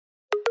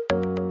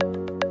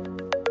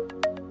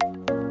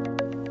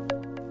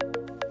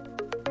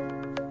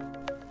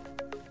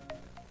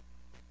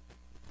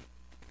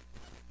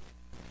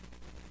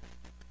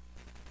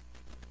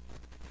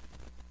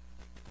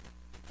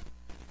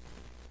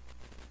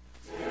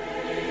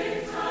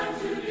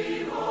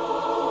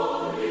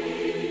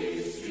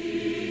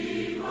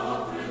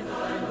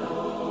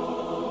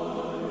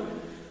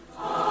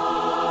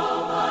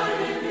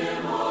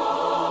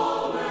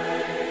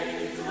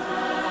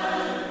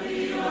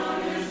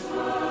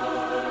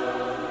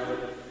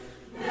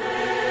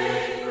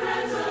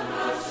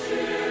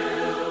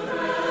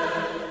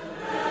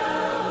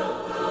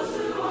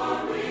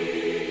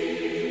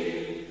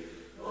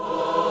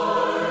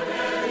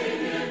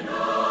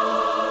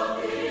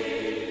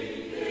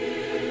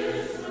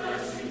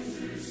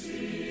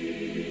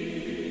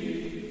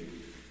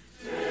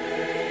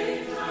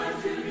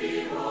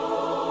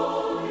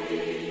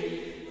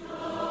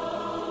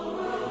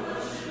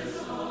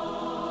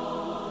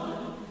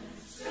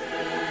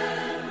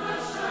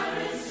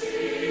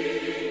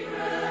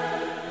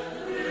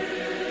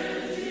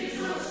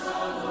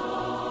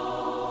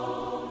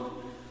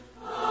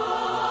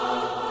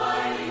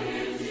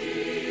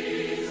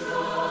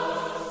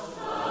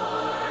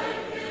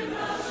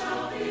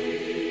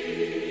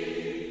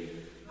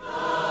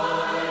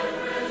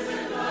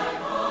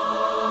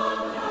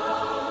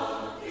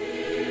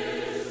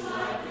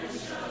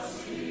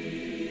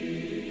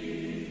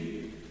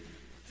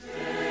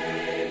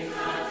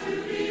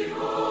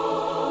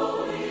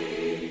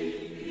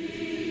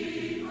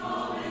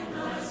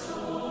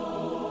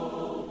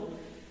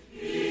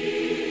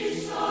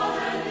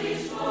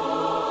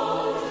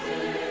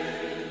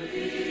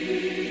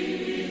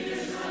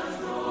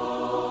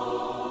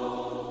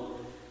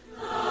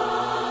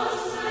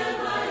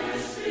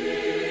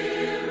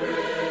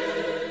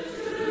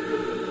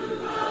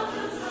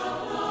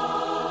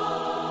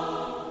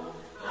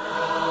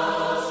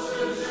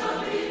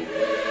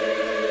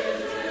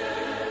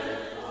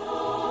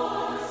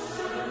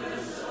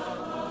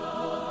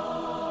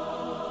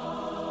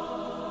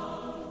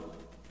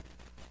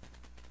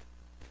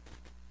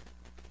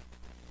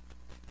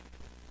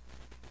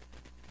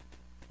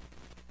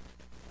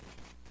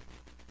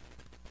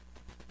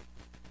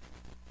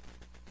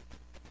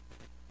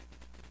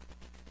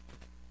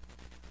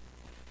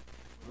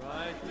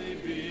Brightly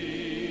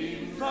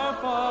beams our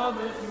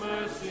Father's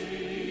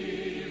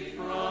mercy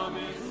from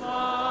his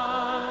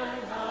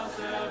lighthouse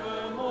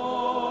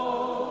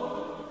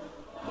evermore.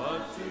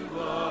 But to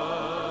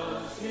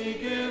us he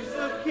gives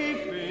the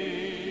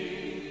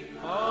keeping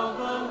of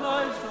the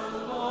lights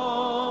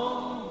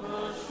along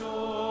the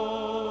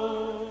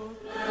shore.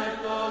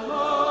 Let the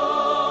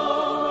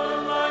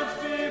lower lights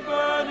be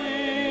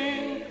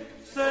burning,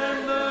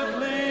 send the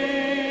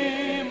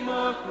gleam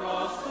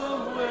across the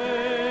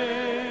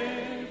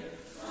wave.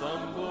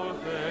 Some poor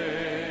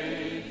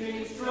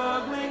fainting,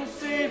 struggling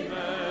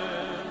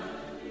seaman,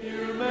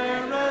 you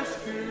may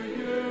rescue,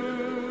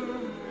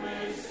 you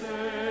may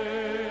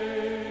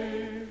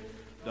save.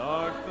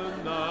 Dark the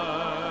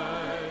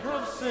night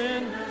of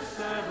sin has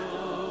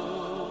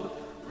settled,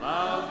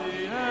 loud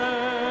the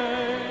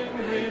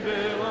angry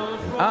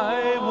billows roll.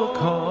 I will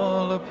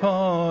call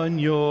upon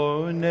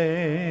your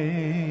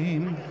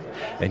name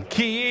and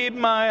keep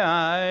my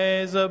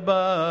eyes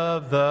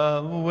above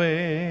the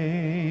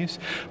waves.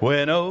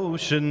 When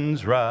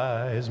oceans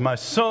rise, my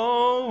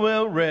soul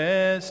will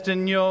rest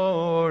in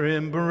your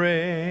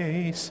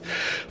embrace.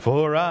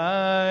 For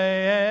I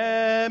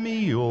am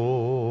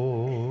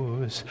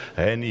yours,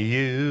 and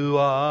you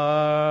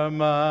are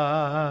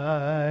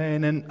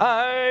mine, and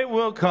I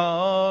will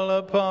call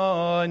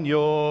upon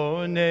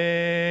your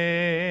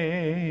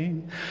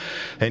name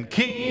and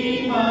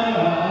keep my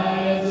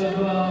eyes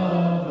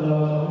above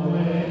the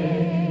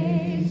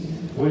waves.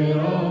 Where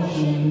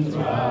oceans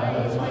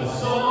rise, my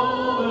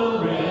soul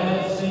will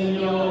rest in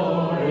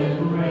your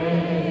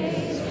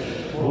embrace.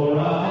 For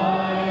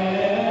I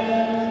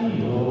am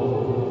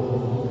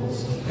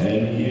yours,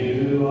 and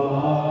you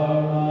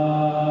are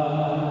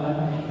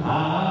mine.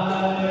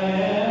 I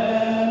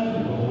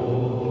am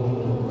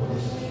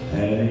yours,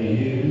 and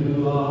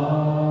you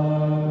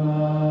are mine.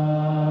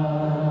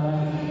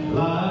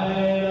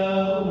 Light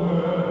of the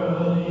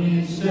world,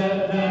 you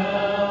step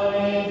down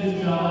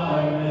into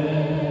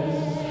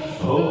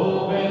darkness.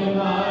 Open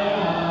my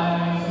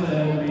eyes,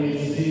 let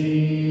me see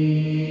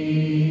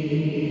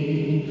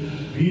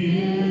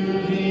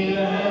beauty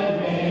that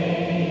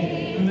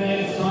made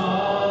this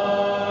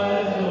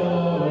heart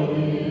adore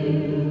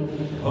you.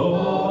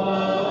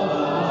 Oh,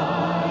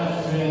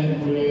 I've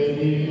spent with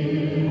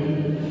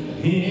you.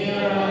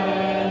 Here I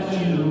am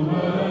to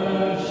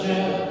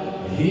worship.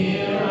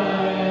 Here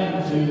I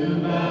am to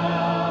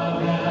bow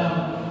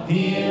down.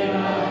 Here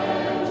I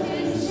am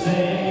to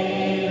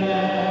say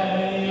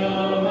that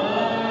you're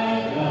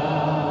my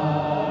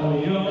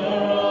God.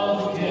 You're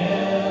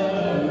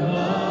altogether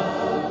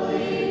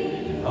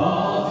lovely,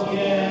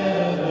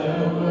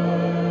 altogether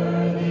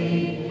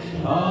worthy,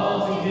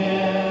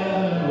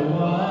 altogether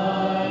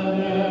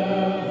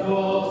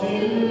wonderful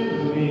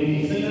to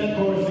me. Sing that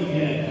chorus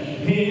again.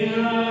 Here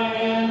I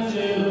am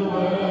to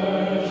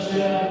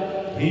worship.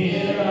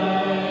 Here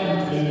I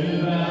am to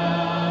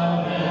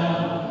bow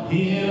down.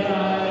 Here I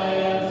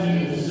am to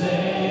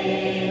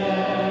say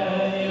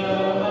that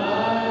you're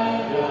my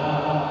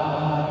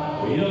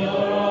God.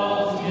 You're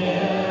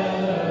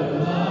altogether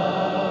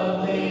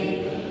lovely,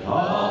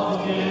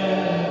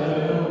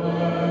 altogether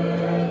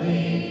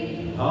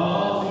worthy,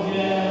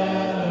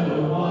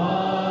 altogether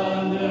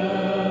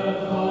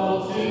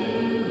wonderful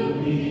to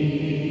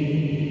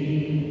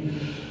me.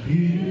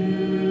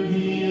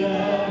 Beauty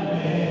that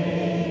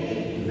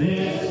made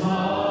this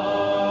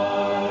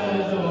heart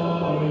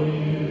adore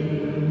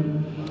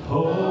you.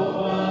 Hope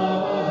of a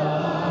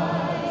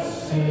life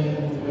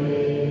spent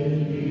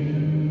with you.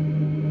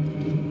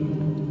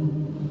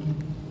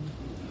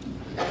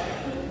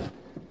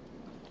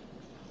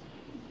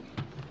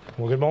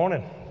 Well, good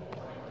morning.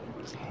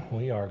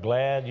 We are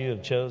glad you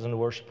have chosen to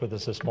worship with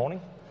us this morning.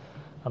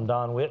 I'm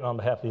Don Whitten. On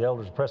behalf of the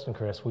elders of Preston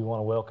Crest, we want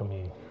to welcome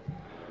you.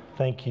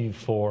 Thank you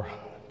for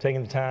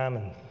taking the time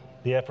and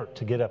the effort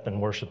to get up and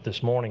worship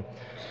this morning.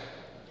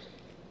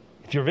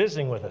 If you're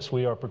visiting with us,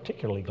 we are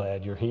particularly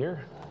glad you're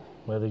here.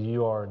 Whether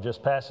you are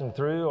just passing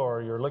through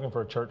or you're looking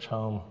for a church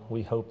home,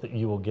 we hope that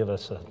you will give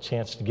us a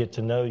chance to get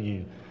to know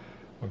you.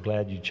 We're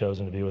glad you've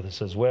chosen to be with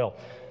us as well.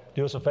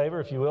 Do us a favor,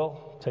 if you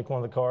will. Take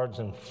one of the cards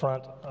in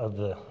front of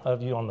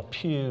you on the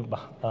pew,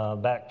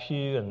 back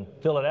pew, and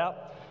fill it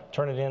out.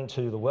 Turn it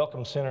into the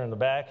Welcome Center in the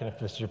back, and if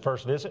this is your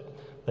first visit,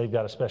 they've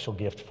got a special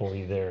gift for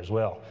you there as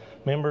well.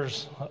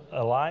 Members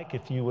alike,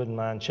 if you wouldn't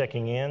mind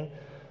checking in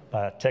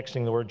by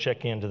texting the word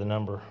check in to the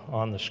number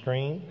on the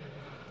screen,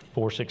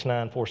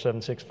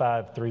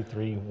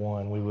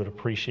 469-476-5331. We would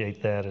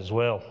appreciate that as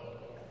well.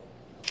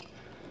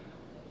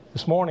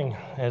 This morning,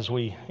 as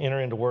we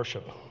enter into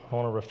worship, I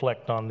want to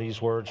reflect on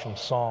these words from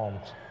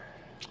Psalms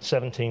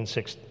 17,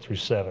 6 through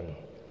 7.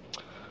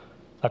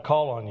 I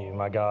call on you,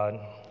 my God,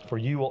 for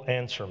you will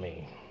answer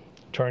me.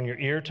 Turn your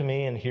ear to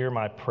me and hear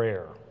my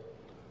prayer.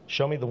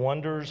 Show me the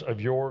wonders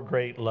of your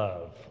great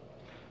love,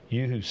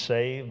 you who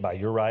save by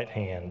your right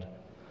hand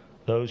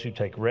those who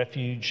take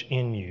refuge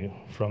in you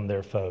from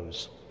their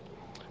foes.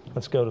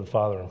 Let's go to the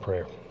Father in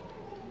prayer.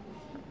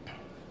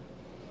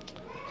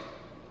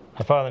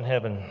 Our Father in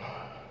heaven,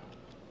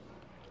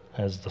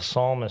 as the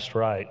psalmist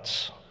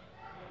writes,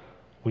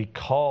 We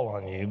call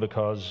on you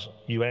because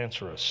you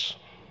answer us.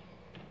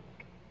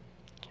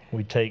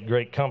 We take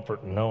great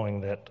comfort in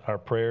knowing that our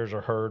prayers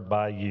are heard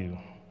by you,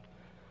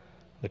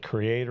 the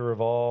creator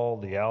of all,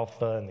 the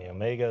Alpha and the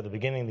Omega, the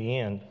beginning and the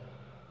end,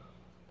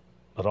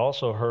 but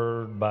also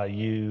heard by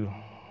you,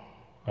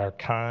 our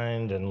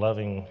kind and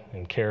loving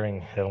and caring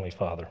Heavenly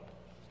Father.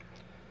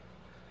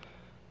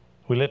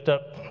 We lift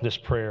up this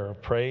prayer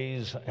of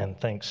praise and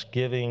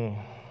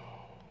thanksgiving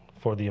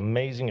for the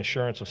amazing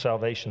assurance of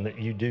salvation that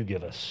you do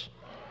give us.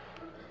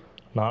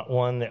 Not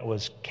one that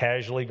was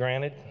casually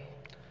granted,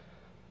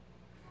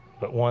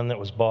 but one that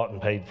was bought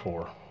and paid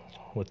for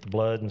with the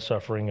blood and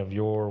suffering of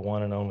your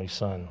one and only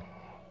Son.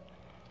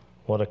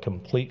 What a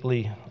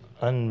completely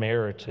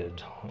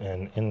unmerited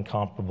and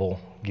incomparable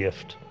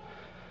gift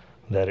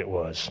that it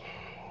was.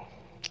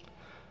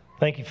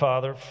 Thank you,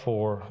 Father,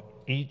 for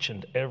each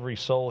and every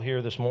soul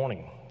here this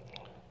morning.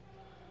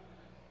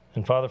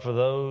 And Father, for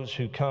those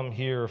who come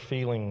here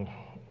feeling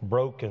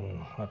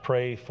broken, I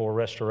pray for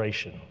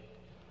restoration.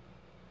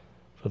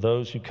 For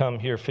those who come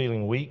here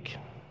feeling weak,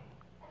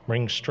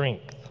 bring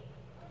strength.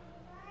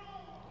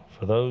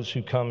 For those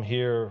who come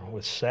here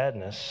with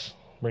sadness,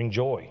 bring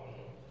joy.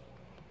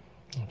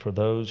 And for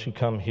those who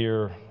come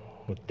here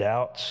with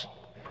doubts,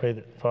 pray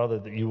that, Father,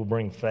 that you will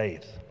bring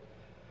faith.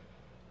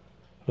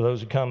 For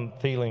those who come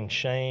feeling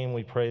shame,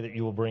 we pray that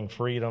you will bring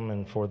freedom.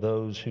 And for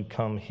those who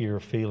come here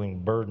feeling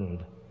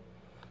burdened,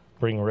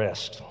 bring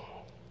rest.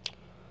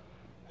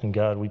 And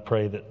God, we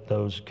pray that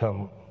those who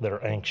come that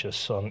are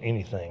anxious on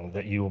anything,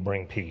 that you will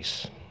bring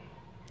peace.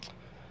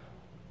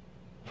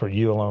 For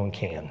you alone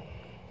can.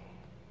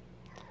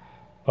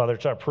 Father,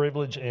 it's our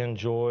privilege and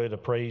joy to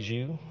praise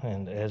you,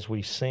 and as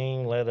we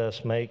sing, let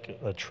us make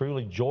a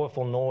truly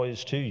joyful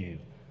noise to you.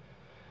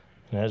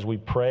 And as we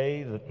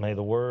pray, that may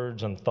the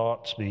words and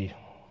thoughts be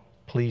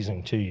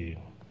pleasing to you.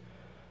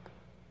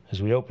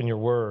 As we open your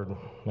word,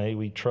 may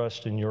we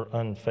trust in your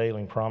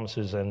unfailing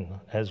promises, and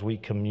as we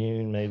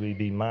commune, may we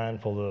be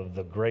mindful of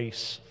the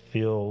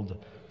grace-filled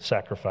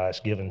sacrifice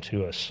given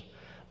to us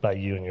by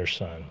you and your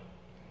Son.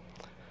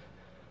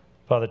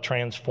 Father,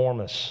 transform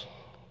us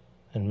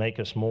and make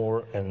us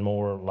more and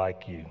more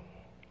like you.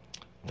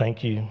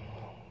 Thank you,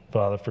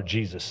 Father, for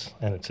Jesus,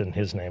 and it's in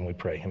his name we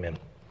pray. Amen.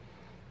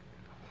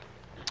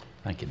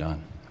 Thank you,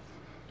 Don.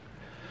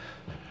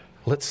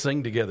 Let's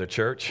sing together,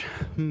 church.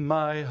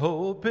 My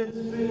hope is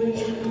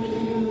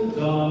built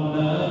on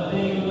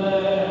nothing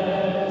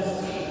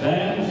less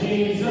than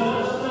Jesus'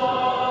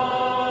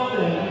 blood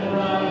and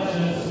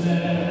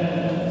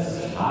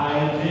righteousness.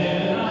 I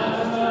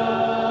cannot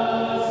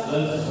trust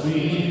the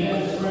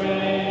sweetest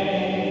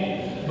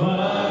frame,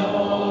 but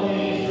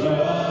only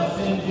trust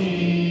in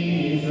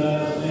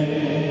Jesus'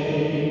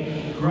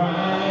 name.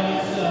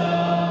 Christ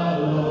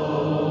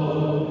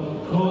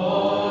alone,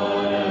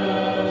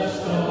 cornerstone,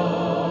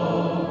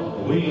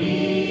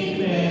 weak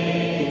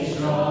made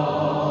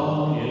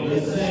strong in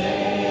the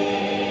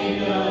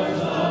Savior's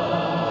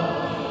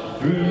love.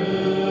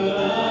 Through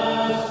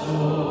the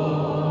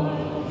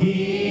storm,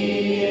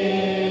 He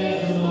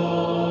is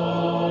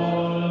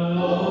Lord,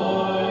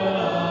 Lord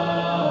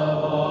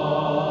of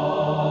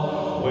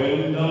all.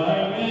 When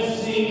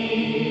darkness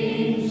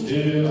seems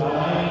to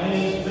hide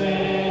His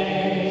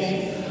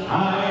face,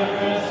 I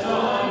rest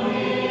on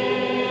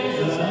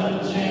His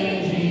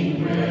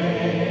unchanging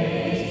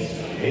grace.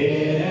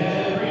 In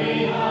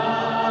every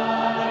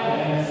high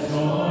and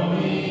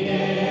stormy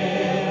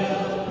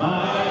gale,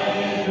 my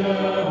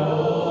anchor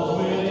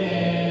holds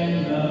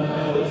within the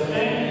veil.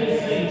 Stand and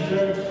sing,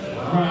 church.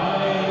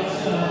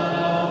 Christ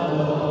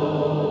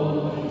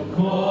alone,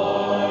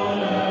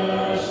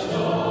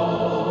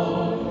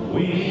 cornerstone,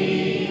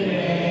 weak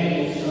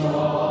made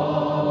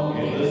strong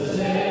in the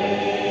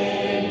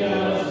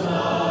Savior's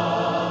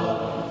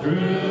love.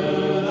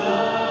 Through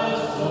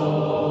the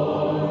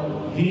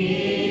storm,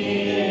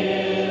 He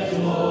is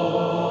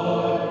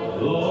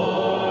Lord,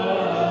 Lord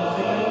of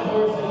the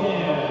chorus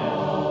again.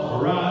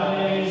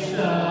 Christ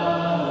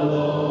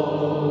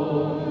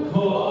alone,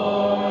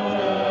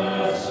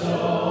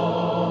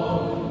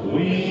 cornerstone,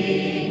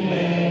 weak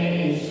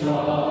made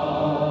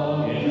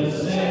strong in the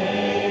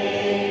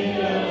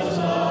Savior's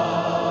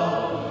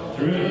love.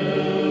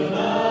 Through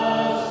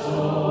the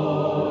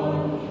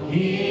storm,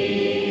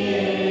 He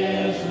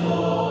is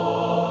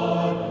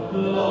Lord,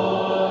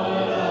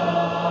 Lord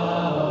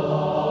of all.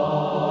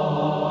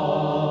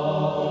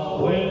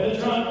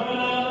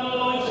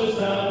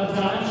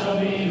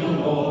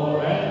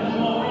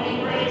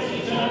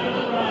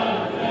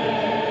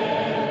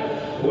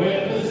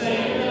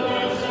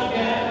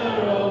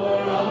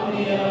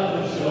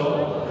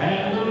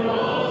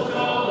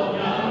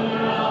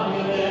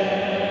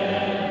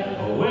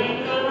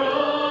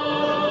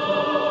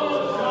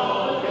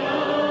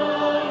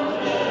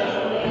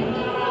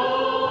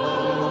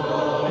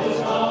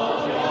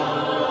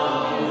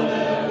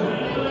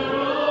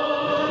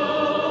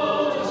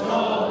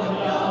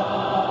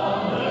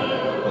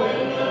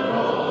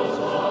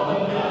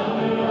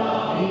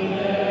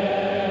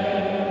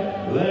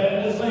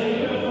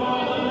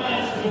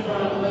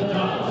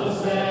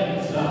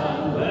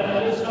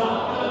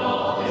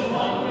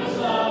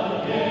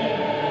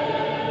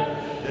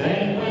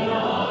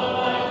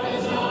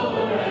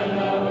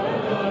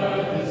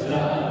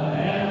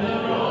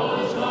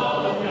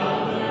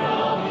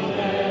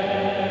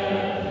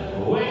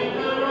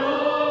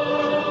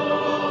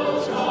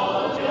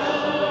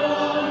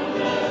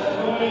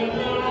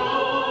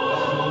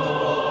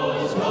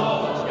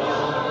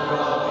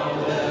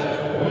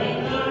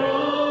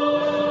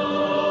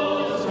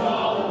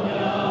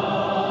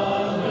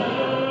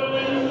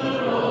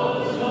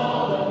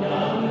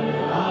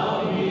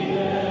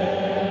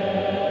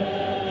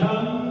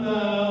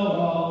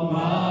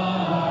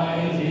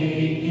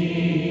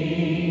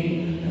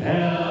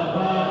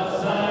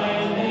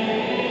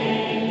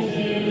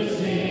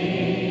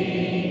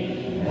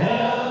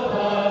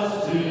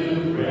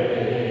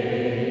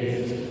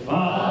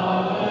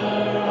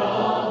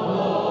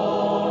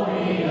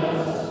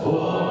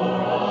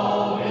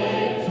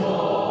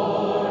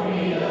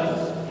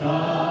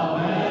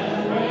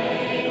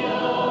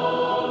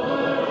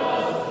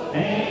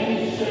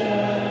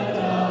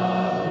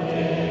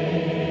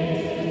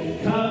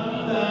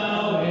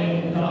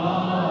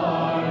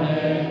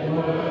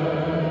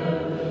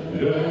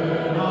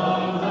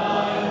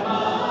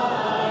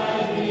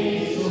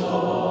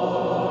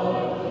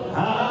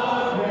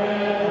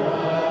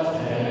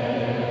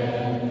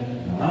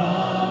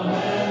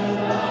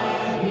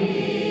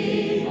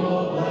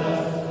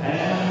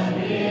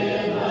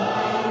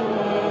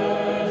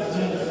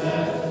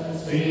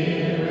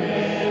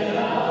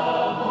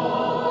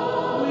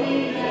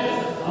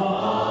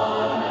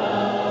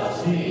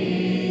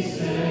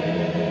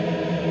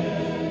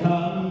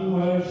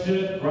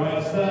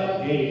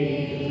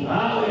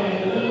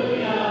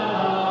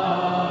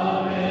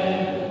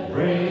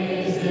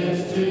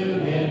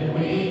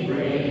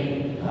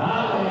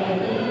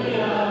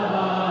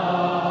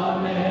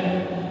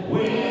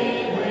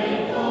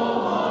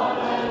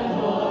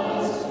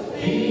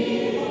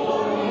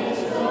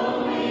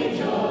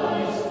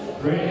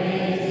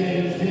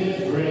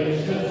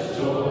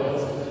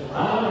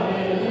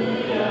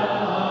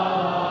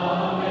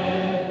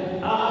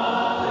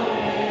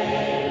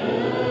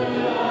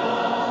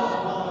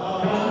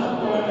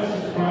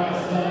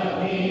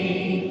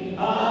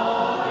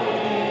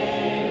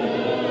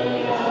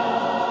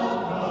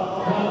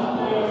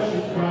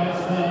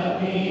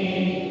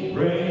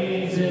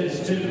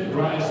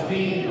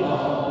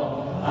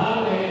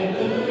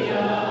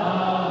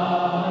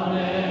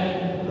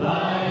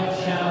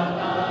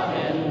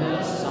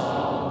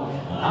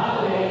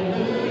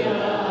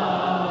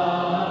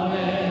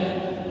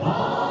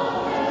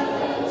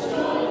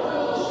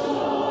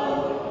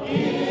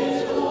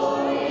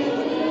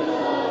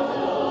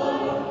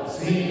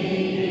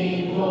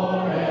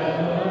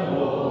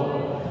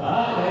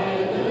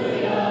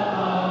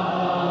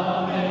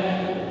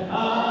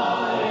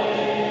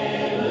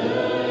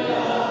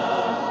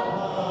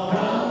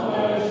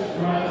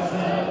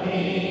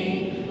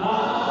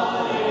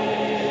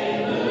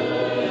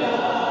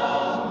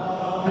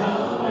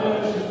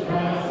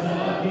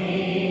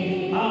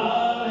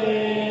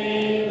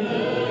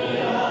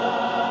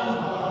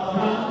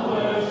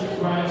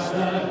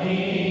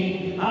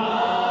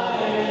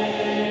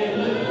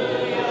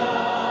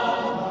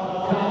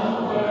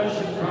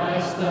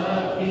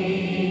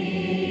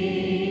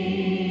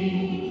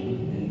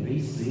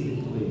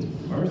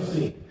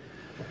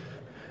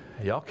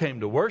 Y'all came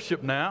to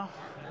worship now.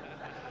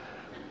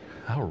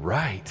 All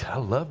right. I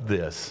love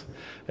this.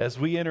 As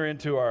we enter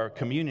into our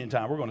communion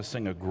time, we're going to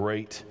sing a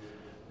great,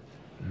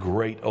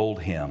 great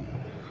old hymn.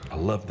 I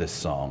love this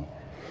song.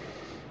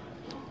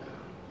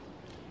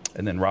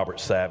 And then Robert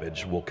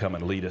Savage will come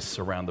and lead us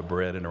around the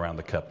bread and around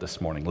the cup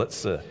this morning. Let's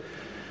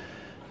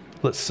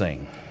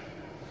sing.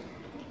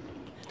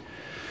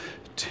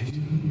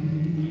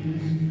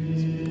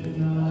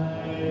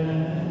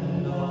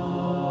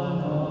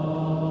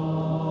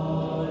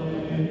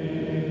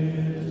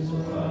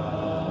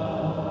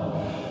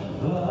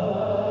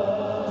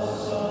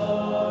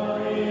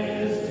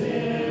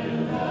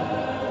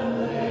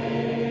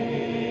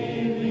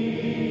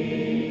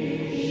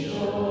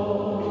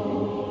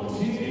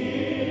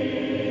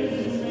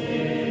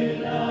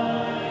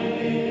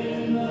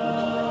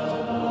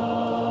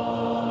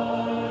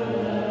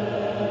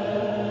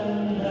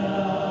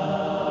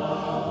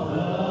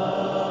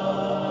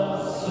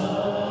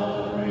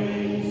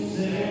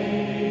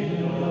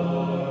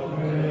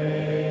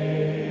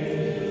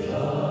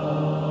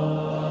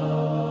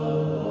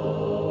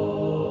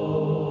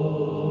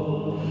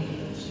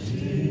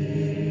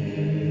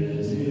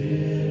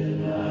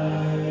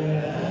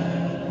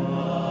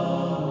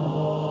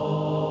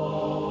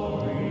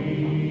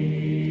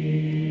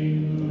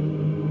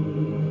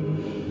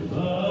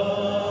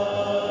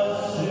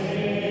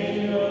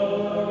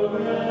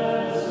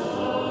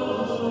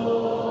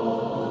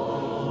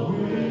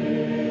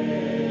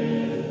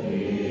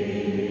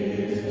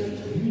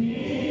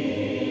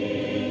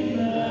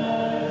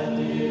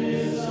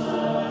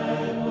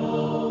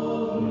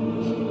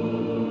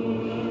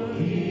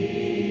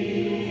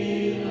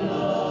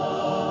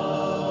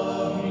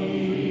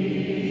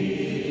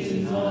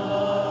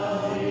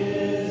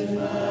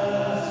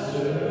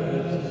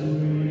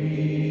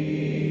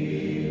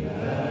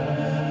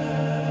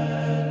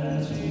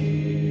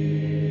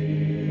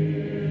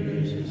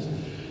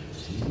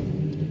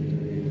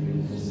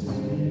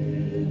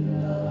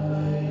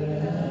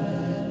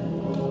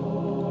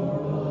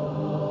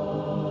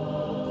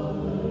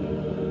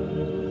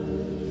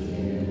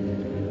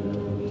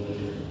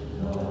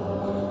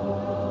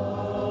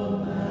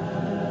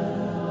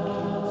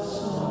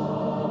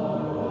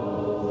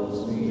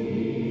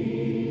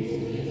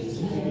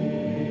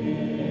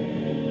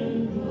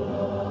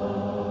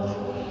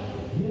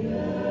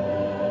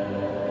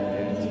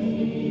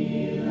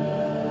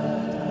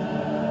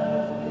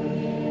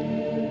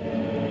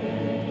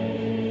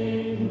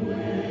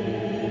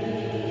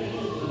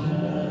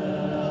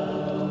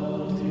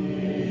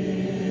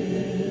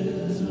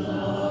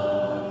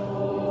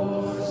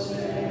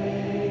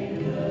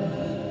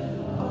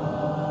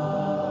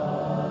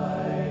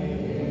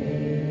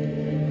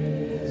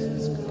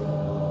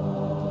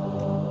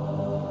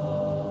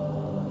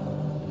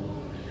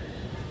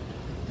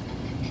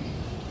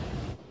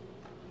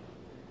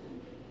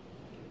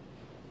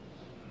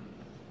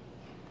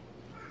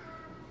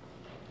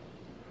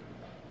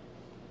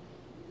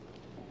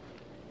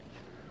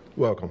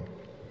 Welcome.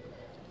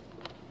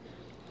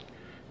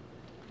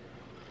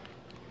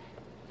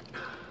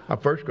 I'm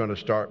first going to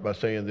start by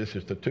saying this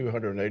is the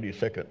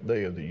 282nd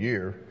day of the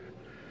year,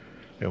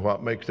 and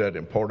what makes that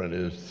important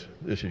is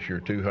this is your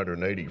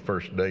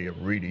 281st day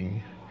of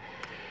reading.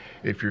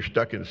 If you're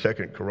stuck in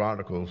 2nd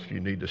Chronicles,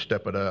 you need to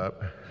step it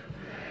up,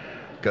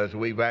 because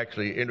we've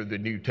actually entered the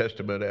New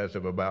Testament as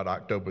of about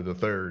October the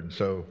 3rd.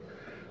 So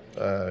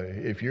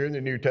if you're in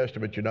the New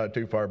Testament, you're not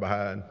too far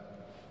behind.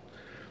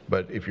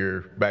 But if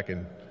you're back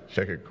in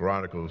 2nd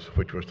Chronicles,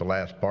 which was the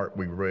last part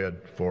we read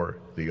for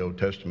the Old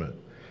Testament,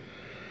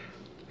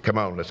 come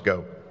on, let's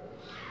go.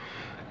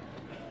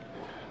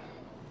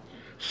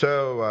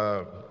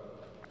 So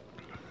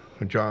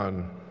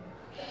John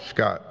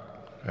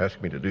Scott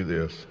asked me to do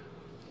this.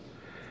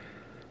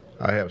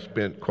 I have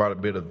spent quite a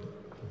bit of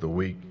the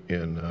week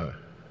in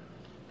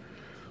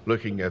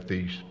looking at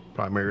these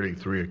primarily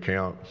 3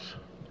 accounts,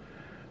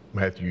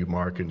 Matthew,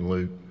 Mark, and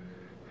Luke.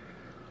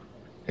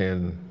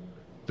 And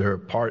there are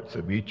parts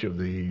of each of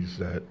these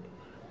that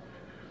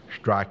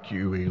strike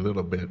you a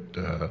little bit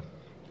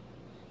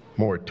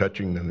more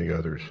touching than the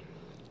others.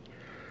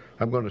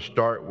 I'm going to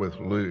start with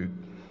Luke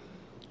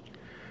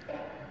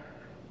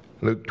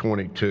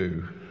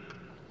 22,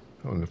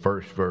 on the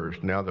first verse.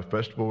 Now the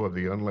festival of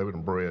the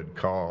unleavened bread,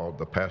 called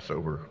the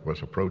Passover,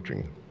 was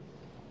approaching.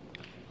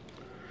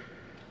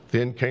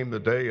 Then came the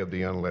day of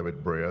the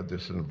unleavened bread,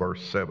 this is in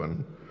verse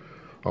 7,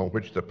 on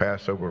which the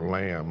Passover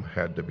lamb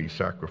had to be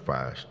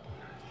sacrificed.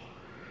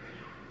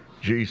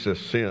 Jesus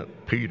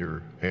sent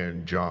Peter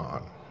and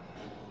John.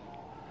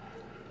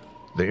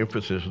 The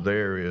emphasis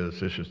there is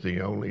this is the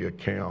only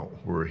account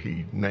where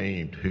he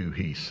named who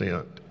he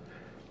sent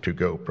to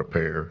go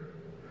prepare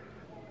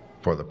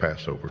for the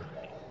Passover.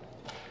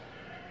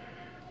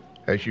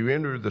 As you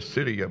enter the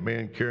city, a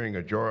man carrying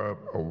a jar of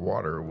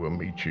water will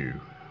meet you.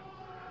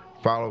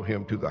 Follow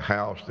him to the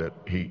house that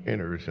he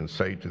enters and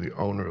say to the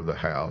owner of the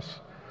house,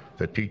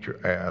 the teacher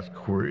asked,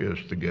 where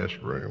is the guest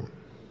room,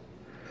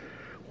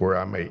 where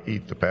I may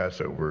eat the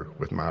Passover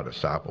with my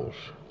disciples?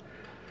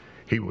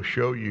 He will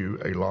show you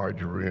a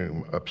large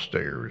room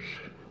upstairs,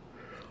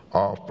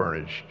 all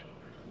furnished.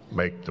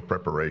 Make the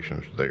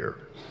preparations there.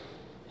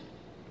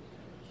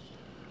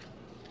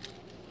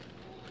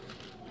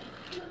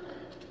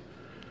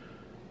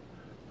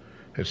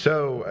 And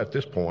so at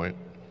this point,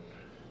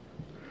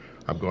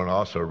 I'm going to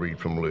also read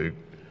from Luke.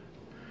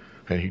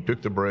 And he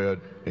took the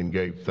bread and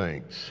gave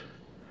thanks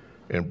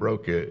and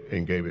broke it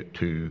and gave it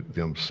to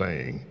them,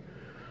 saying,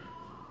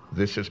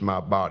 "This is my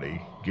body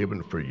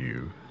given for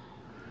you."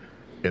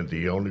 And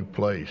the only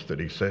place that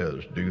he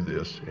says, "Do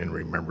this in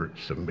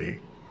remembrance of me."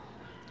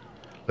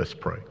 Let's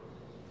pray.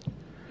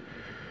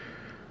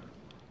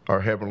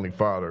 Our Heavenly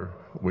Father,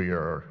 we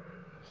are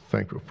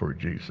thankful for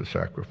Jesus'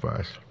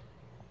 sacrifice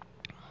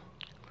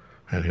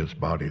and his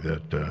body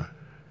that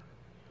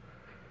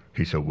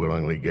he so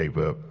willingly gave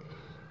up.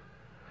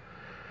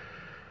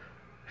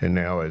 And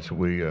now as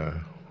we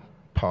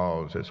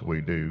pause, as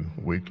we do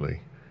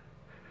weekly,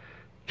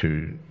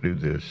 to do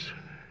this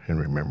in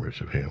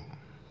remembrance of him.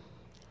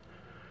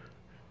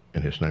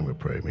 In his name we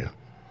pray, amen.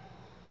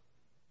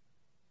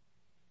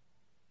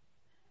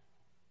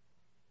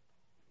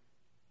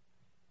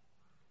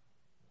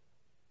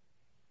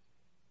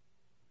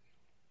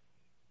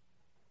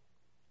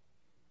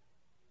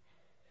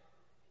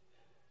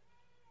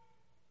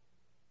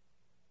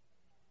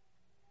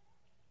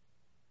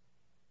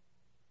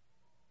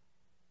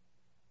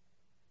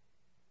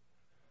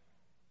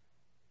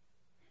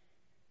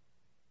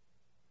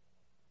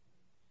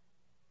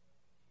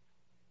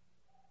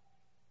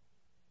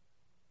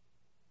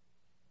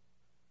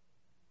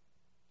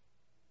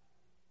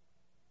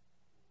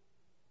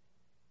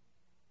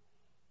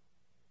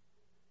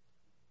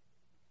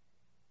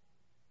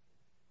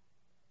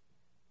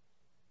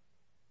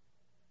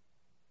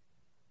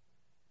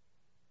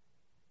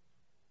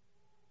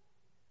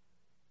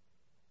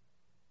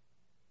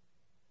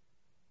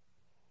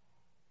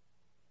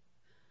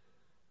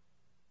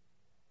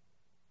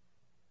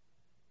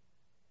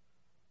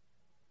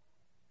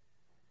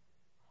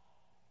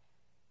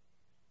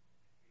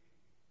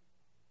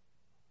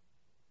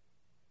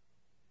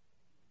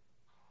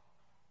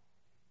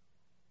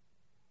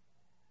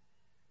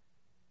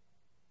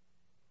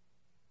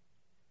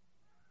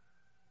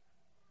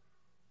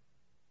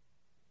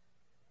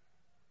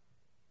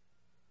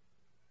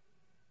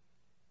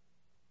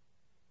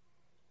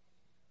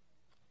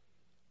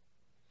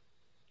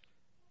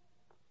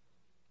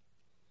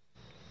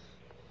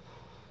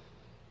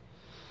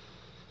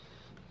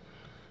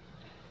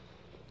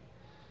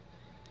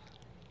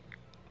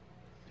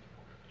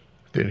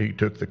 Then he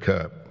took the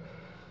cup,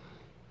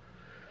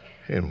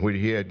 and when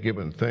he had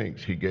given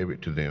thanks, he gave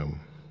it to them.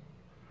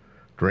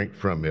 "Drink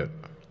from it,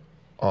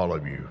 all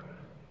of you.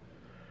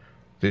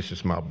 This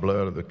is my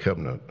blood of the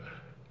covenant,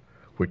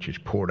 which is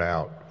poured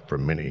out for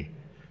many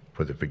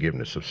for the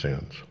forgiveness of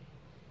sins."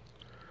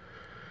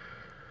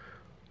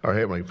 Our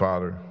Heavenly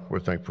Father, we're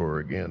thankful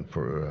again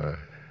for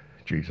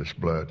Jesus'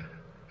 blood,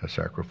 a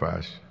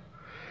sacrifice.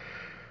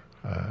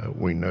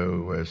 We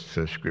know, as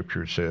the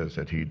scripture says,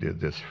 that he did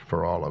this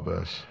for all of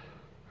us.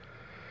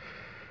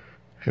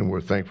 And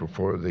we're thankful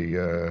for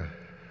the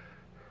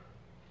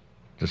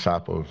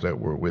disciples that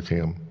were with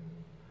him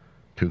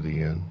to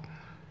the end.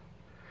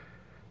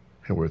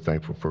 And we're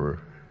thankful for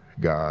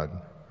God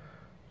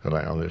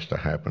allowing this to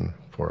happen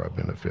for our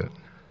benefit.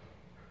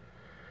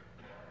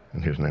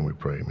 In his name we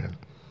pray, amen.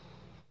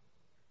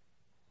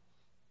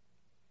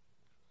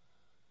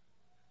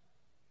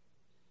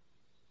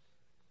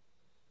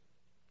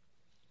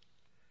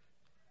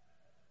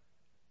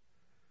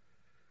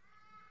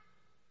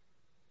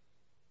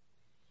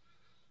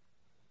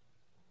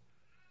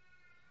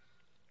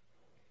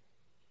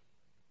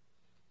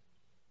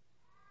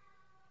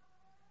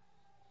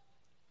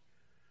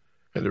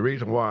 And the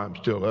reason why I'm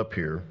still up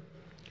here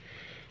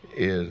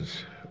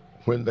is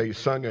when they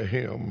sung a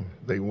hymn,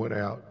 they went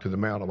out to the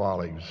Mount of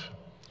Olives.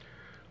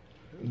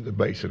 The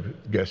base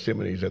of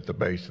Gethsemane is at the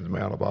base of the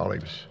Mount of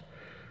Olives.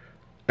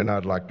 And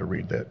I'd like to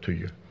read that to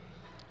you.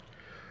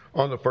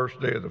 On the first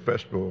day of the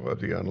festival of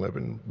the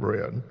unleavened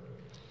bread,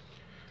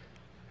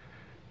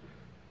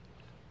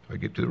 I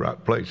get to the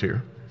right place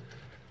here.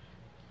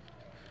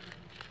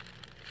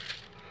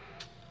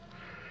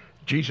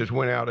 Jesus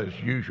went out as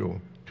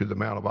usual to the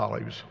Mount of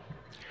Olives,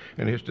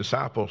 and his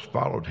disciples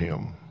followed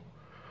him.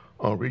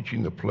 On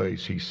reaching the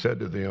place, he said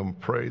to them,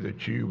 "Pray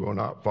that you will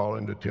not fall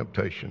into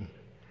temptation."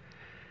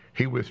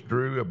 He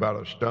withdrew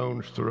about a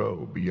stone's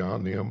throw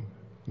beyond them,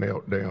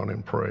 knelt down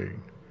and prayed,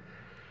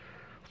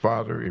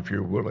 "Father, if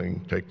you're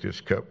willing, take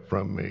this cup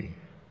from me.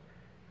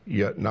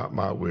 Yet not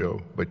my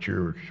will, but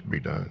yours be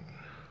done."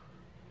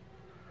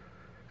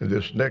 And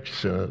this next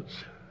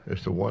sentence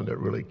is the one that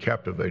really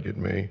captivated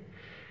me,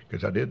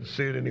 because I didn't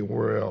see it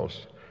anywhere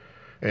else.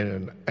 And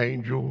an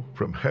angel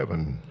from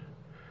heaven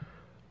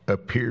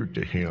appeared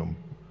to him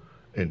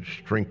and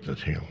strengthened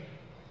him.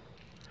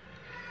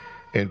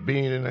 And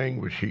being in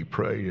anguish, he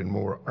prayed and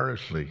more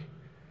earnestly,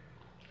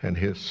 and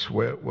his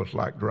sweat was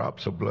like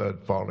drops of blood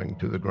falling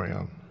to the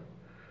ground.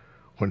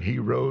 When he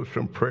rose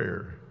from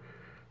prayer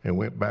and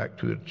went back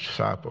to the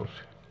disciples,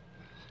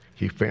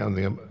 he found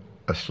them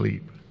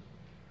asleep,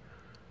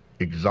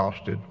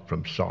 exhausted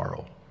from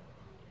sorrow.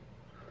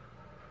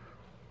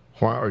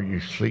 Why are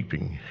you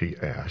sleeping? He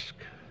asked.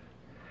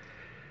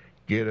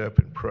 Get up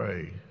and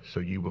pray so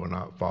you will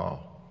not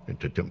fall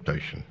into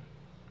temptation.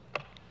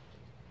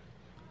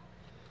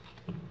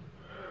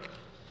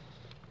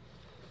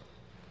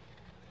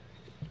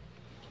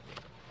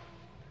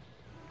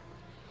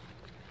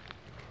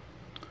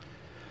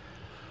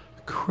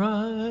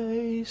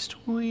 Christ,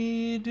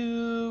 we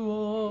do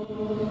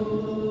all.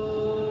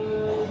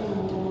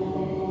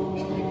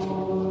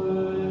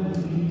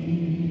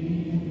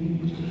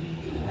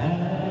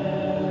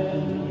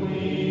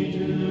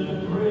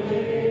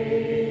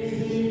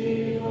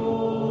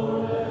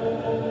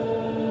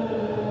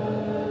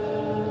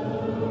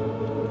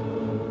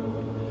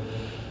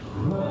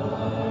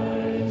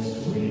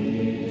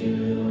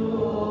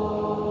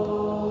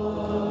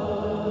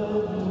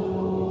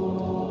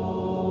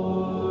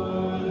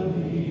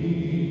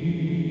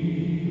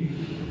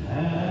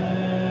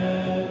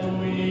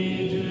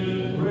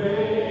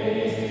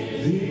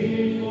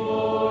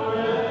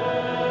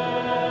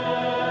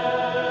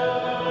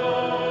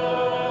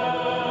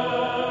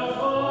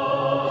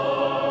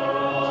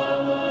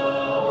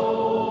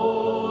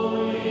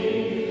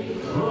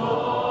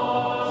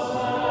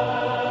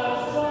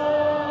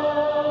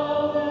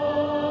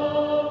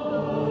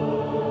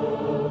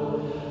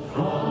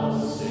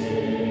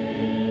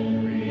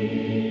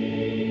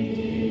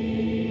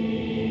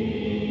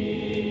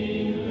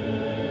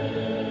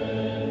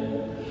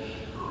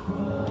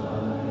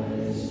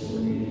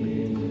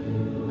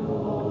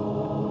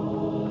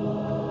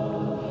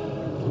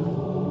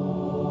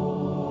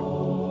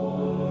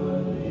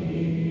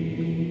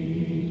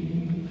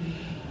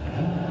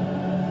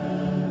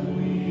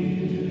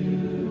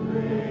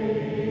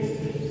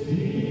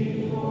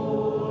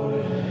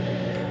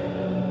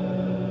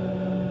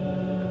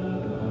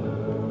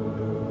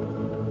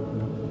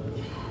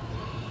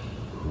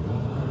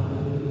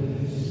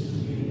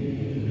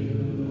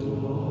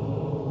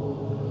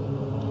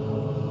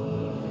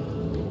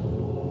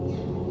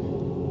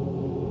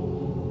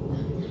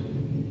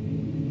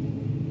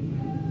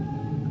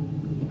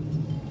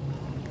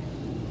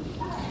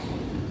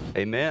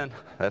 Amen.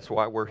 That's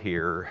why we're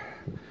here.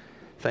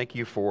 Thank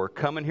you for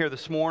coming here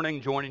this morning,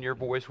 joining your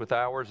voice with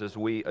ours as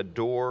we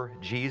adore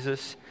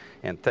Jesus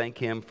and thank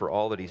Him for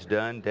all that He's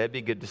done.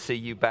 Debbie, good to see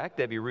you back.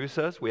 Debbie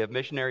Roussos. We have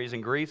missionaries in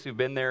Greece who've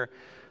been there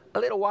a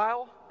little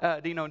while.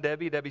 Dino and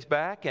Debbie. Debbie's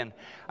back. And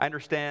I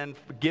understand,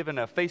 given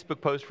a Facebook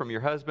post from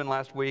your husband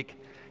last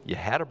week, you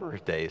had a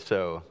birthday.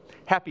 So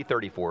happy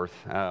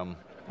 34th.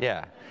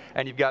 Yeah,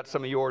 and you've got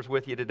some of yours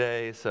with you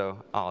today,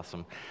 so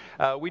awesome.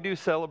 We do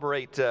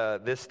celebrate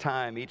this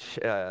time, each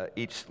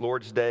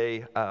Lord's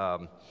Day,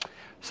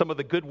 some of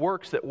the good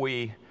works that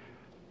we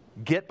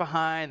get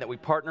behind, that we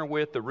partner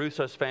with. The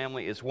Roussos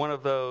family is one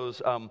of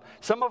those.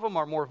 Some of them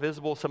are more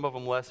visible, some of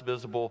them less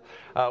visible.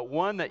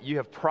 One that you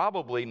have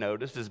probably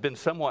noticed has been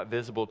somewhat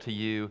visible to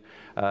you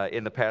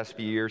in the past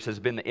few years has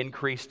been the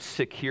increased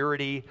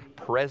security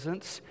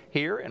presence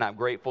here, and I'm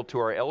grateful to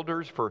our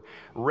elders for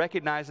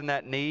recognizing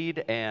that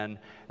need and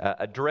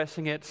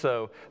addressing it.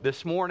 So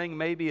this morning,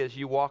 maybe as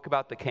you walk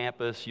about the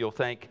campus, you'll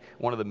thank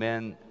one of the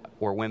men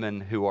or women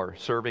who are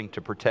serving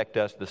to protect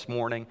us this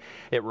morning.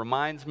 It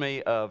reminds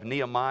me of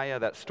Nehemiah,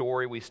 that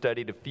story we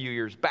studied a few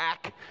years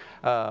back,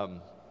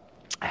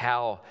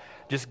 how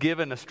just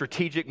given a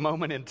strategic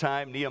moment in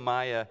time,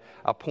 Nehemiah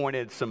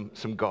appointed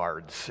some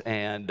guards.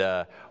 And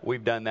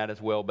we've done that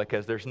as well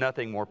because there's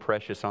nothing more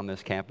precious on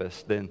this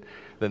campus than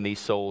these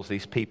souls,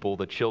 these people,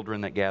 the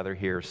children that gather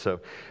here. So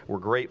we're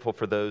grateful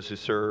for those who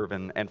serve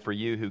and for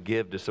you who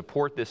give to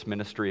support this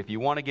ministry. If you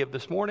want to give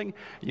this morning,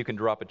 you can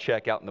drop a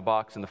check out in the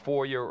box in the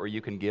foyer or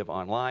you can give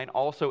online.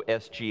 Also,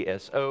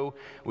 SGSO,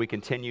 we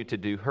continue to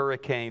do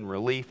hurricane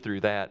relief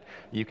through that.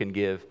 You can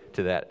give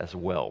to that as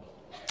well.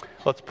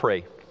 Let's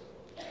pray.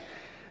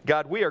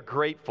 God, we are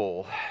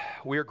grateful.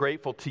 We are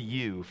grateful to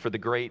you for the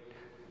great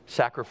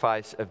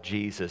sacrifice of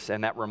Jesus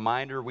and that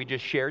reminder we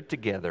just shared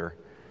together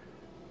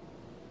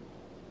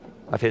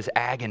of His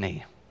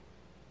agony,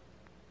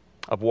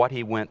 of what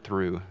He went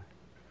through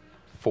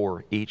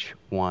for each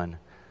one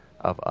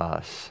of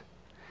us.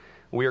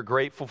 We are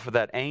grateful for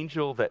that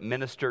angel that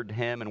ministered to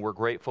Him, and we're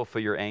grateful for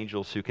your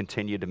angels who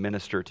continue to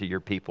minister to your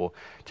people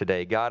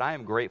today. God, I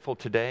am grateful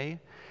today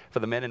for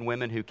the men and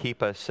women who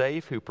keep us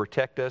safe, who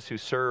protect us, who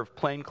serve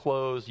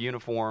plainclothes,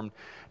 uniformed,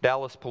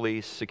 Dallas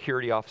police,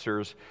 security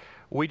officers.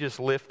 We just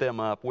lift them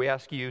up. We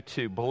ask you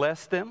to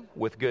bless them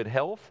with good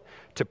health,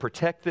 to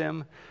protect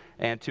them,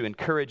 and to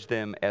encourage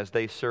them as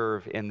they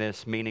serve in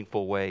this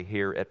meaningful way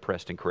here at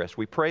Preston Crest.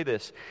 We pray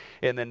this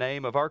in the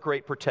name of our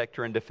great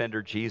protector and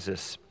defender,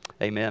 Jesus.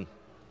 Amen.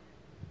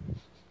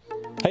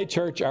 Hey,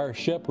 church, our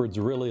shepherds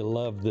really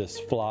love this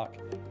flock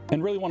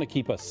and really want to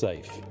keep us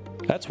safe.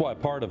 That's why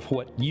part of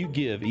what you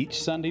give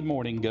each Sunday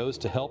morning goes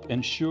to help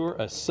ensure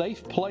a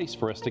safe place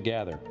for us to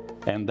gather.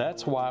 And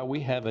that's why we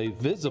have a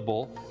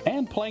visible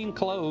and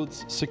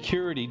plainclothes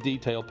security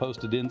detail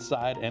posted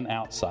inside and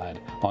outside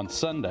on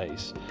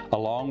Sundays,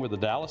 along with the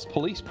Dallas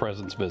Police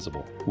presence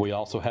visible. We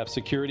also have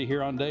security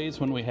here on days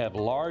when we have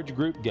large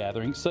group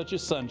gatherings such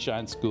as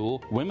Sunshine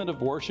School, Women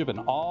of Worship, and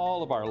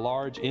all of our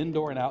large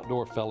indoor and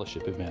outdoor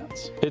fellowship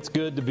events. It's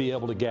good to be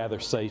able to gather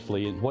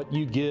safely, and what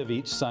you give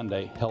each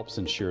Sunday helps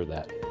ensure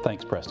that.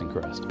 Thanks, Preston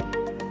Crest.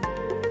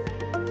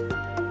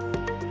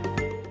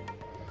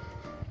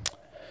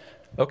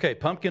 Okay,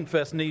 Pumpkin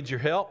Fest needs your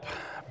help.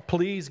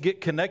 Please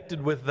get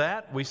connected with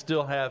that. We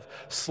still have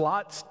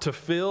slots to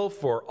fill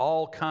for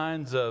all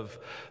kinds of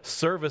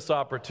service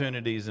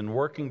opportunities and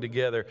working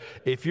together.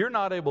 If you're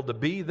not able to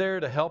be there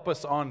to help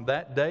us on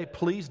that day,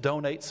 please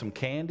donate some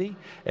candy,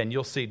 and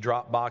you'll see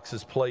drop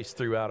boxes placed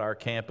throughout our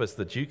campus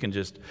that you can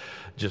just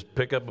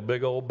pick up a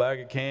big old bag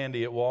of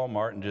candy at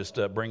Walmart and just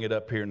bring it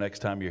up here next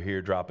time you're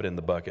here. Drop it in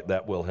the bucket.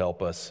 That will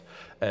help us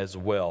as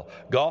well.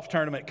 Golf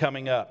tournament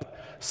coming up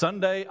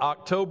Sunday,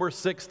 October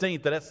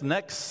 16th. That's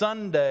next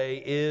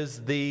Sunday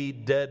is the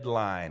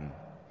deadline.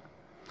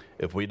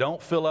 If we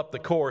don't fill up the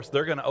course,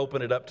 they're going to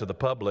open it up to the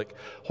public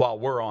while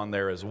we're on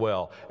there as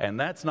well. And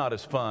that's not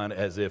as fun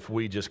as if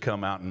we just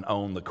come out and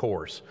own the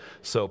course.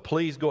 So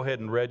please go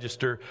ahead and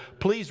register.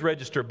 Please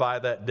register by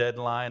that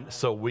deadline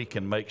so we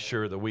can make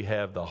sure that we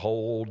have the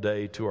whole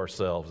day to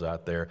ourselves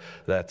out there.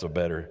 That's a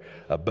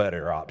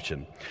better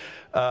option.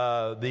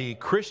 The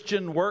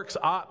Christian Works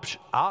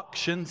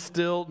auction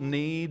still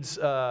needs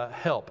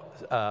help.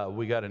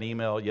 We got an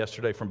email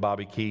yesterday from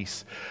Bobby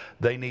Keese.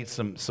 They need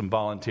some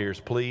volunteers.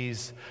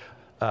 Please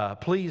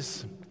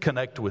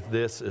connect with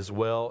this as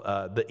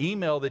well. The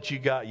email that you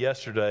got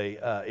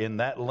yesterday in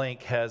that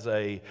link has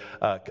a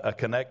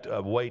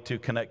way to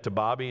connect to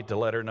Bobby to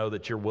let her know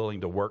that you're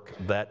willing to work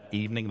that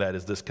evening. That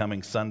is this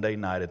coming Sunday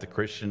night at the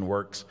Christian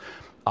Works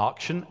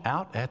auction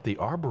out at the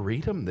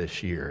Arboretum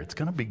this year. It's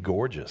going to be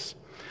gorgeous.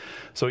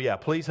 So yeah,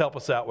 please help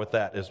us out with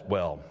that as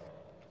well.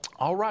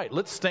 All right,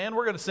 let's stand.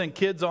 We're going to send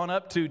kids on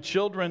up to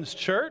Children's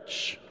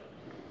Church.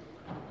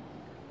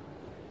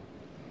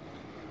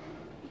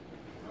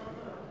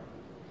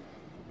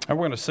 And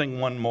we're going to sing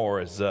one more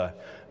as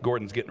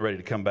Gordon's getting ready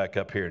to come back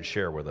up here and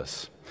share with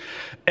us.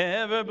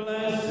 Ever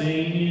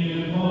blessing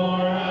you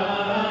more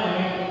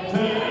I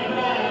turn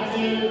back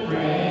to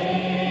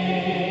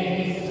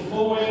praise.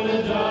 For when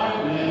the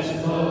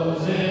darkness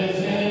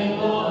closes in,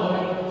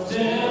 Lord,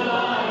 still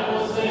I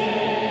will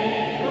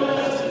sing.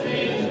 Blessed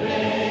be the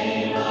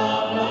name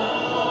of the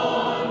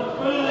Lord.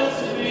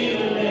 Blessed be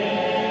the name.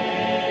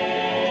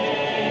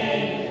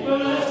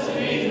 Blessed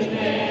be the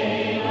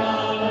name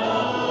of the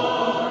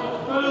Lord.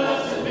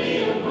 Blessed be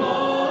the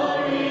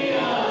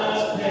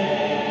glorious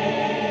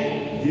name.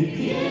 You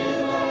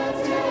give and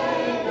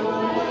take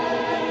away.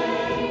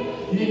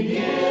 You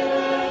give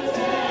and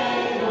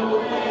take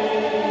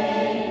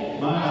away.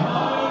 My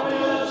heart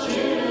will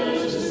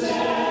choose to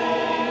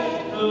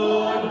say,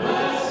 Lord,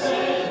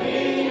 blessed be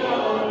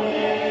your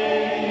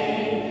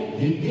name.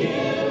 You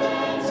give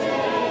and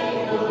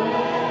take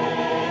away.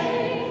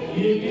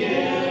 You give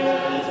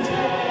and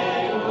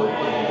take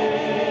away.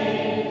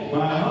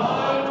 My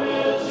heart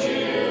will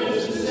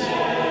choose to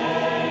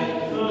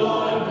say,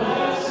 Lord,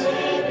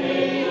 blessed be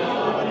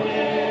your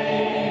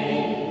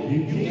name. You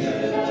give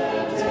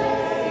and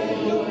take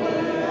away.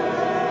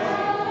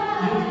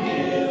 You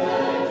give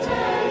and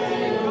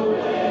take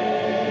away.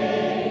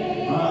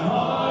 My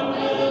heart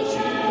will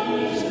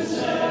choose to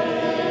say,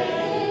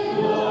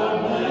 Lord,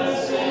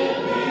 blessed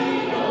be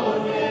your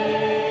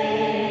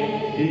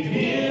name. You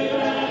give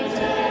and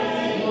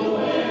take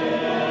away.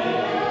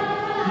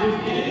 You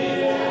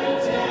give and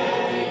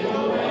take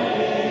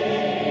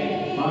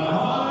away. My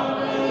heart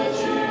will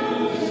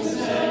choose to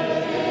say,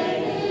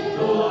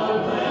 Lord,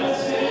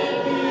 blessed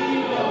be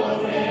your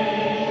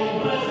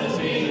name. Blessed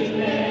be the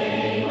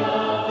name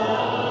of the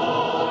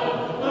Lord.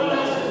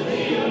 Blessed be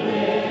your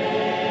name.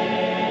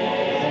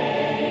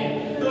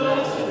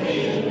 Blessed be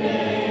the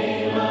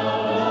name of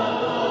the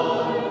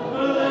Lord.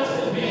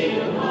 Blessed be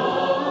the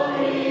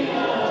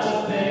glorious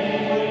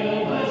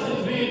name. Blessed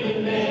be the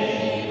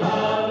name of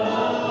the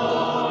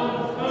Lord.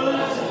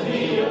 Blessed be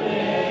your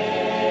name.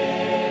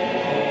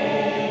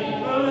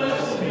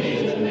 Blessed be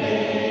the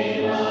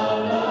name of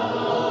the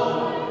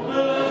Lord.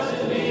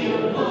 Blessed be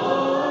your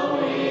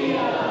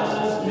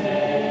glorious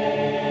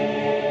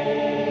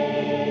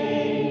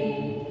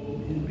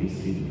name. Be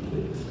seated,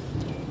 please.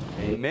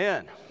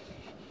 Amen.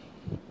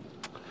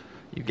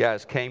 You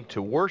guys came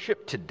to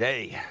worship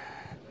today.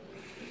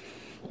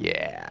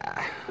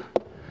 Yeah.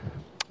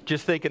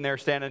 Just thinking there,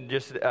 standing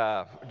just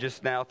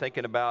now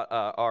thinking about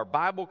our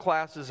Bible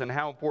classes and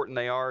how important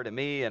they are to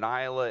me and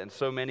Isla and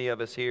so many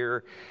of us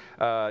here.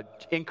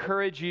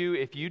 Encourage you,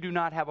 if you do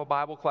not have a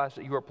Bible class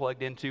that you are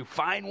plugged into,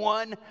 find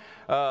one.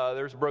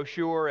 There's a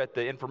brochure at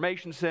the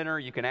information center.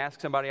 You can ask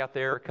somebody out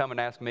there, come and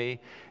ask me,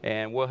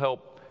 and we'll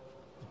help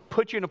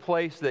put you in a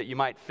place that you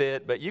might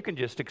fit, but you can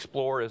just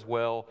explore as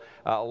well.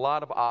 A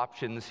lot of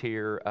options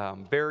here.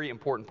 Very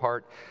important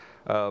part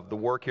of the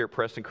work here at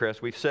Preston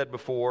Crest. We've said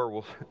before,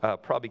 we'll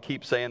probably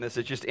keep saying this,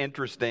 it's just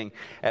interesting.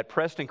 At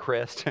Preston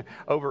Crest,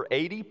 over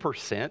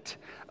 80%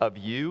 of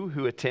you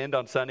who attend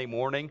on Sunday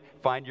morning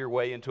find your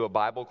way into a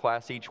Bible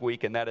class each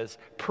week, and that is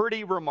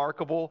pretty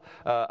remarkable.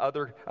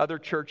 Other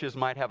churches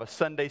might have a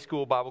Sunday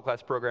school Bible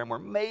class program where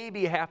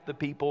maybe half the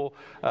people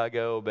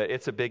go, but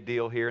it's a big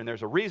deal here, and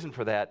there's a reason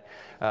for that.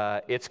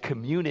 It's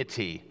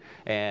community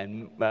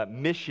and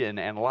mission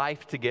and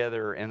life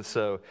together, and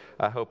so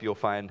I hope you'll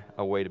find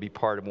a way to be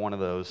part of one of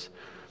those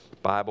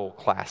Bible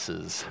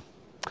classes.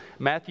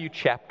 Matthew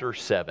chapter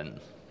 7.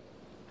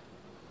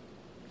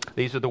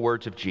 These are the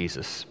words of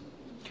Jesus.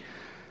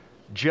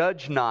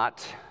 Judge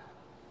not,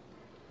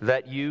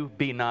 that you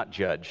be not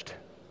judged.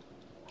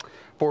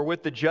 For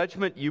with the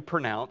judgment you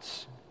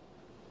pronounce,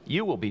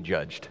 you will be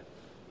judged.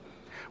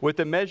 With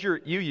the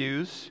measure you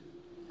use,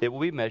 it will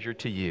be measured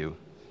to you.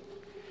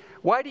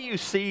 Why do you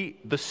see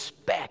the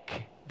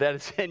speck that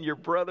is in your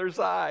brother's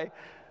eye,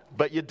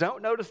 but you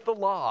don't notice the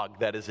log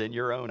that is in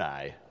your own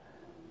eye?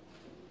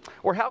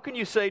 Or how can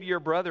you say to your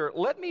brother,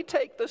 let me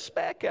take the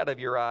speck out of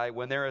your eye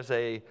when there is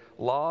a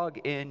log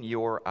in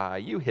your eye?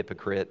 You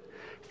hypocrite.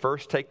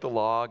 First take the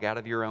log out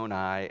of your own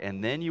eye,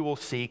 and then you will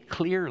see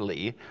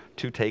clearly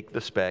to take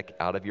the speck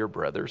out of your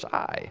brother's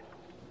eye.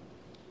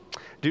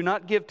 Do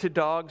not give to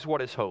dogs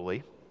what is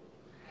holy.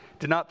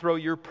 Do not throw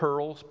your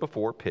pearls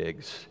before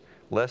pigs,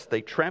 lest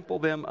they trample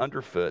them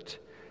underfoot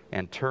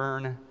and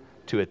turn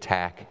to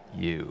attack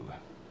you.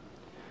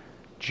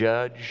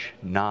 Judge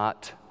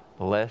not,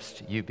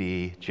 lest you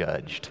be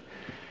judged.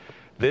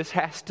 This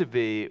has to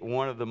be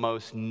one of the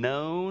most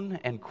known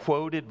and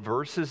quoted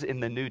verses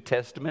in the New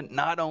Testament,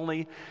 not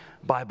only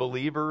by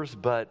believers,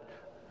 but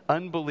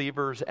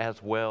unbelievers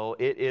as well.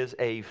 It is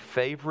a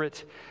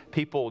favorite.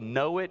 People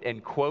know it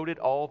and quote it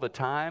all the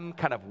time,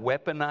 kind of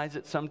weaponize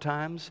it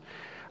sometimes.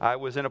 I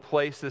was in a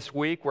place this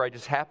week where I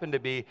just happened to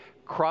be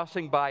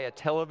crossing by a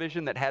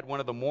television that had one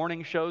of the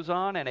morning shows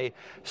on, and a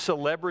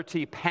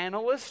celebrity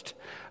panelist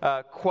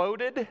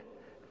quoted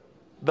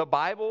the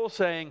Bible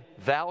saying,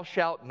 "Thou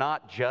shalt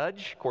not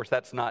judge." Of course,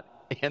 that's not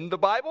in the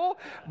Bible,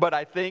 but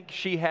I think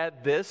she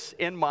had this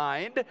in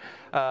mind.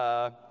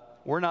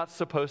 We're not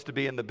supposed to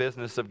be in the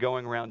business of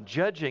going around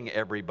judging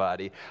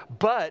everybody,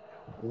 but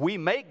we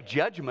make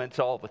judgments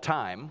all the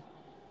time.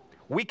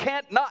 We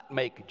can't not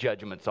make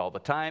judgments all the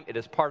time. It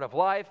is part of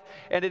life,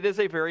 and it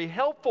is a very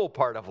helpful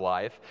part of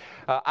life.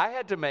 I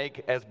had to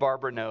make, as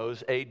Barbara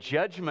knows, a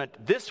judgment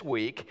this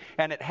week,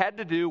 and it had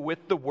to do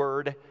with the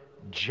word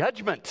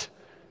judgment.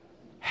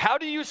 How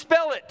do you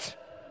spell it?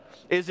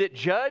 Is it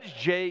judge,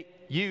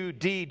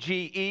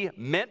 J-U-D-G-E,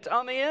 meant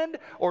on the end?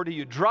 Or do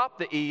you drop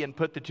the E and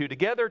put the two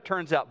together?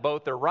 Turns out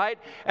both are right.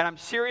 And I'm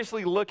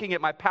seriously looking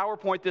at my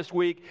PowerPoint this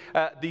week,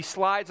 these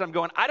slides, I'm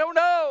going, I don't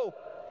know.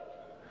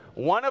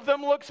 One of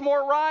them looks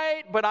more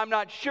right, but I'm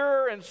not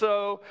sure. And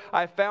so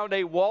I found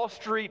it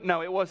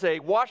was a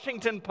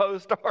Washington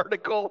Post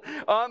article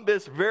on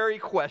this very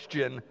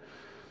question.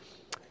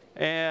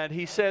 And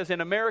he says,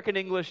 in American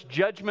English,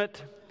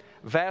 judgment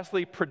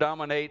vastly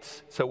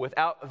predominates, so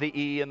without the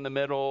E in the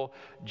middle.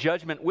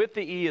 Judgment with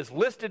the E is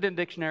listed in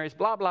dictionaries,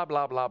 blah, blah,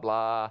 blah, blah,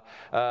 blah.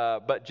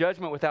 But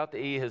judgment without the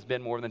E has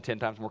been more than 10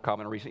 times more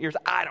common in recent years.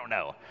 I don't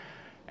know.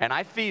 And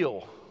I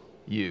feel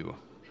you.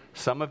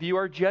 Some of you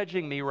are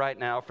judging me right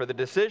now for the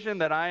decision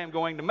that I am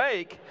going to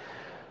make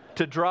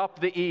to drop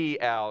the E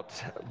out.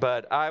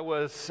 But I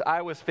was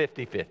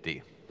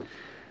 50-50.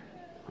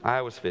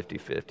 I was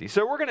 50-50.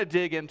 So we're going to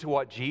dig into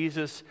what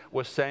Jesus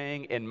was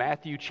saying in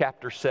Matthew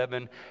chapter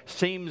 7.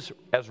 Seems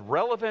as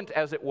relevant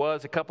as it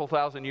was a couple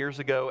thousand years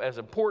ago, as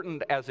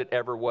important as it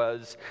ever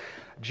was.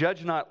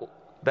 Judge not,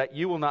 that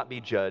you will not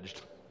be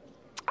judged.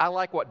 I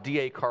like what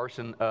D.A.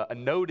 Carson, a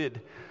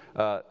noted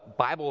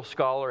Bible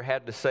scholar,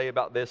 had to say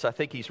about this. I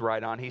think he's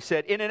right on. He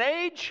said, in an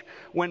age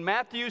when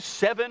Matthew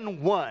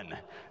 7:1,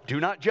 do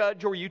not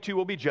judge or you too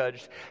will be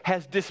judged,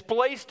 has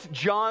displaced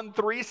John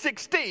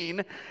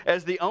 3:16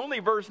 as the only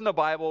verse in the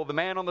Bible the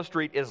man on the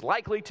street is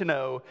likely to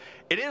know,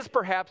 it is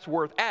perhaps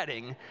worth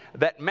adding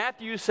that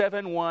Matthew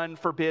 7:1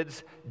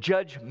 forbids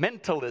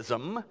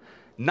judgmentalism,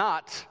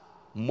 not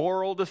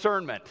moral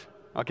discernment.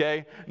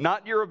 Okay?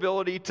 Not your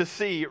ability to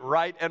see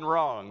right and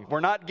wrong. We're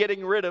not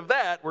getting rid of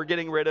that. We're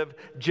getting rid of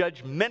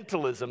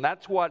judgmentalism.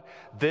 That's what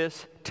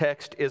this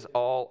text is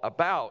all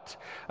about.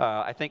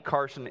 I think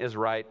Carson is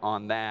right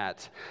on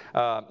that.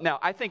 Now,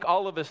 I think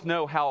all of us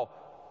know how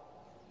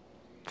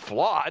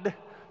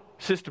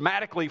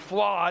systematically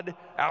flawed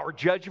our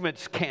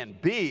judgments can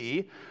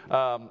be.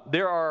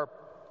 There are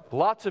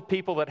lots of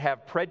people that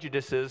have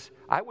prejudices.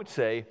 I would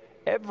say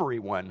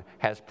everyone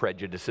has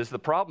prejudices. The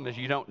problem is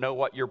you don't know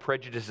what your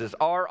prejudices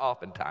are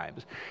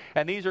oftentimes.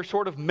 And these are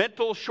sort of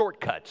mental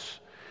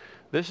shortcuts.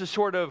 This is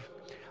sort of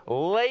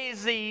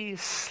lazy,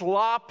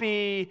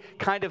 sloppy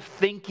kind of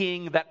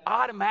thinking that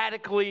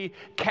automatically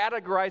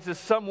categorizes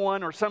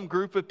someone or some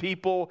group of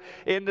people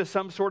into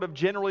some sort of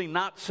generally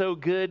not so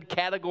good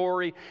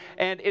category.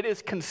 And it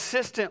is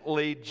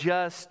consistently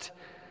just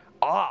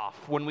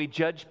off when we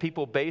judge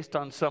people based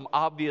on some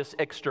obvious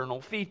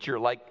external feature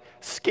like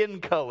skin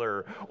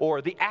color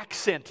or the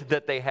accent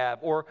that they have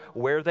or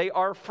where they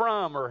are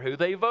from or who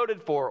they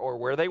voted for or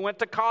where they went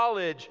to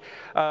college.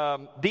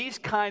 These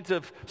kinds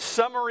of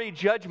summary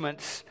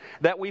judgments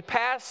that we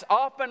pass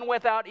often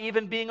without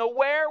even being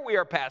aware we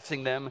are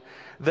passing them,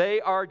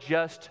 they are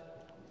just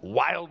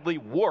wildly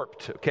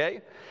warped,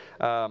 okay?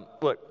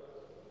 Look,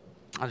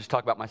 I'll just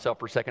talk about myself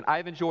for a second.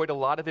 I've enjoyed a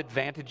lot of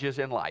advantages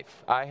in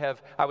life. I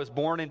was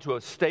born into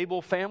a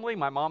stable family.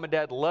 My mom and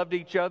dad loved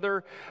each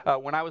other.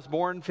 When I was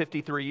born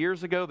 53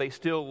 years ago, they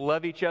still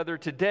love each other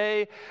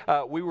today.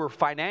 We were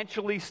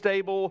financially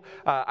stable.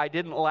 I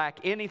didn't lack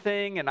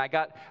anything, and I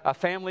got a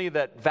family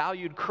that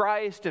valued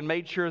Christ and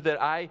made sure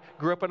that I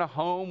grew up in a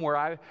home where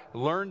I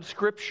learned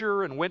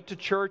Scripture and went to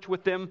church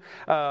with them.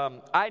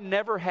 I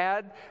never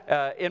had,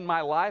 in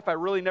my life, I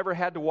really never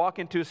had to walk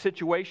into a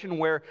situation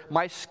where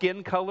my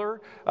skin color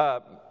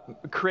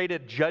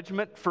created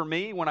judgment for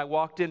me when I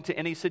walked into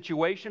any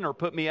situation or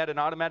put me at an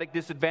automatic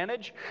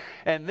disadvantage.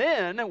 And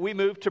then we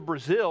moved to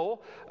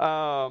Brazil,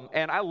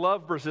 and I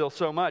love Brazil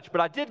so much,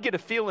 but I did get a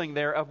feeling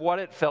there of what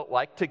it felt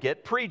like to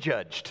get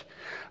prejudged.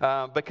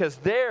 Because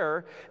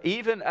there,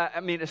 even,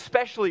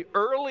 especially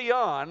early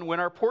on when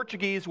our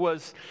Portuguese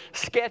was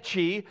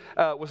sketchy,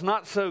 was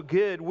not so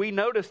good, we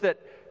noticed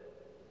that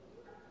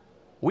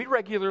we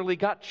regularly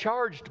got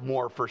charged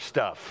more for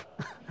stuff.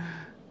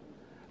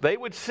 They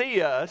would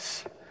see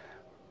us,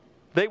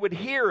 they would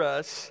hear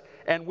us,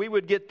 and we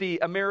would get the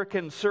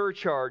American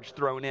surcharge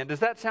thrown in.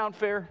 Does that sound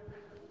fair?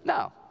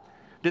 No.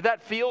 Did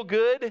that feel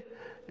good?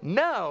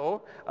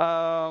 No.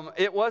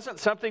 It wasn't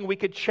something we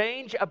could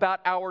change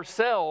about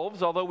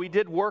ourselves, although we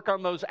did work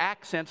on those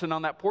accents and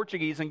on that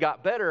Portuguese and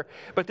got better.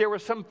 But there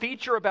was some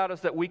feature about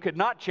us that we could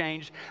not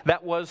change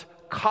that was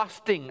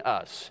costing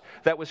us,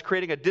 that was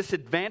creating a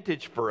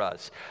disadvantage for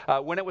us.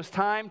 When it was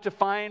time to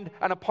find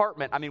an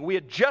apartment, we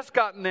had just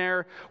gotten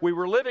there, we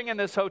were living in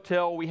this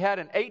hotel, we had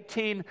an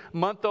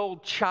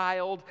 18-month-old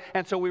child,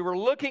 and so we were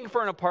looking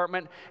for an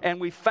apartment,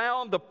 and we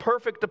found the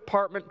perfect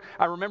apartment.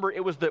 I remember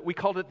we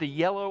called it the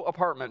yellow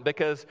apartment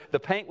because the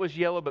paint was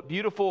yellow, but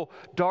beautiful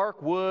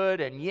dark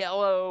wood and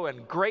yellow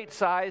and great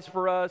size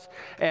for us,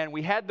 and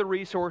we had the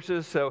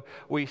resources, so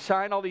we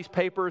signed all these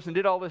papers and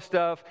did all this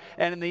stuff,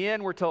 and in the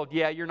end we're told,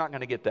 yeah, you're not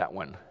going to get that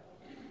one.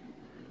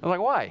 I was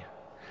like, why?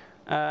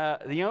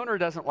 The owner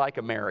doesn't like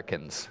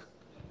Americans.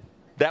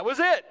 That was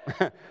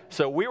it.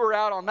 So we were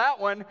out on that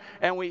one,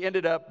 and we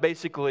ended up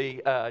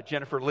basically,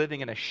 Jennifer,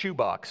 living in a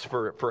shoebox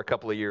for a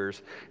couple of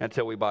years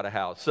until we bought a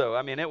house. So,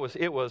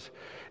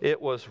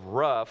 it was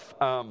rough.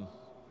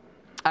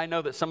 I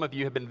know that some of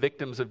you have been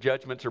victims of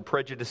judgments or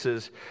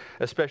prejudices,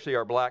 especially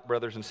our black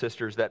brothers and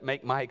sisters, that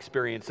make my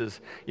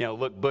experiences,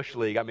 look bush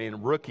league.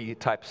 Rookie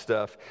type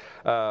stuff.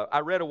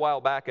 I read a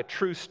while back a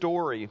true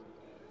story,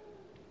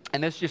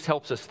 and this just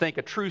helps us think,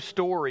 a true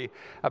story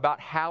about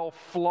how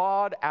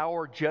flawed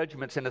our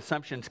judgments and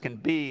assumptions can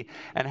be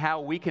and how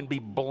we can be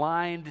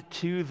blind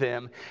to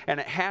them. And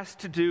it has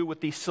to do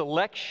with the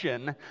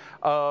selection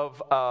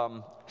of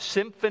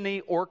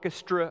symphony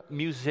orchestra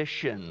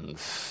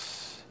musicians.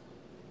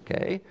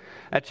 Okay.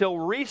 Until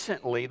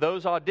recently,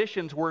 those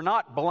auditions were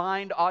not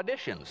blind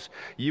auditions.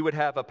 You would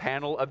have a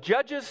panel of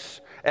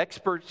judges,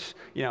 experts,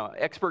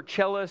 expert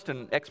cellists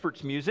and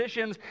expert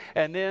musicians,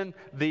 and then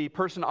the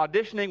person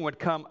auditioning would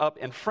come up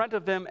in front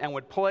of them and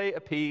would play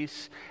a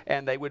piece,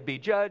 and they would be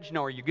judged.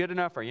 Are you good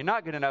enough? Are you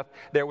not good enough?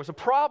 There was a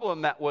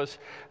problem that was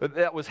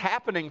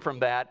happening from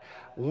that.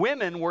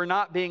 Women were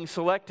not being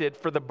selected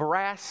for the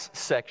brass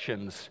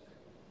sections.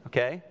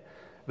 Okay,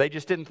 they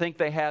just didn't think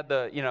they had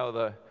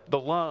the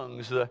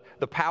lungs,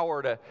 the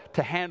power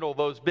to handle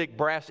those big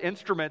brass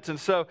instruments. And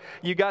so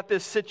you got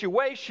this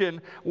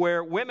situation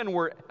where women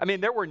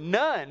there were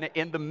none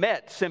in the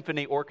Met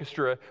Symphony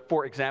Orchestra,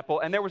 for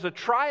example, and there was a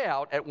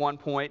tryout at one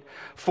point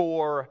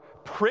for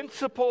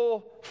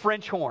principal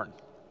French horn.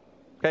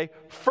 Okay,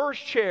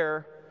 first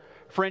chair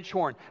French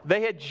horn.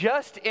 They had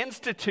just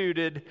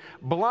instituted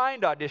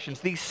blind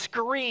auditions, these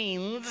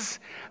screens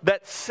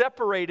that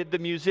separated the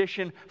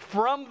musician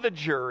from the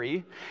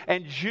jury,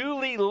 and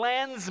Julie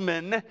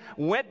Landsman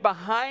went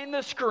behind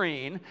the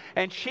screen,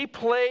 and she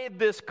played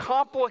this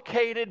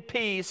complicated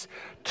piece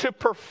to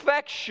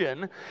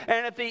perfection,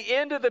 and at the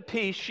end of the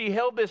piece, she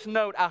held this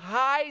note, a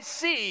high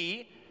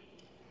C,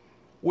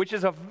 which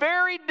is a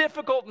very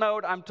difficult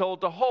note, I'm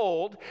told, to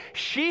hold.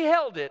 She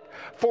held it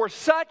for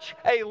such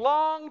a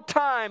long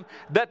time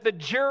that the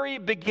jury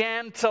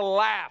began to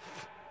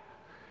laugh.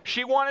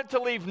 She wanted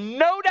to leave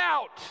no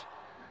doubt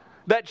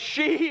that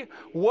she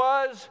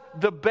was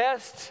the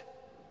best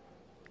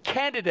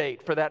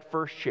candidate for that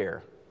first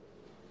chair.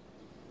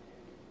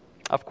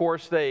 Of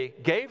course, they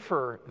gave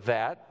her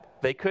that.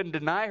 They couldn't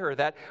deny her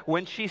that.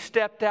 When she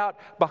stepped out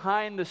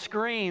behind the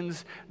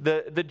screens,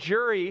 the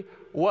jury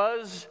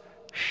was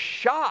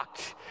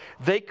shocked.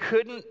 They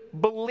couldn't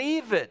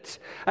believe it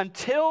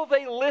until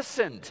they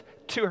listened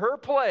to her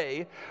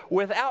play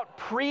without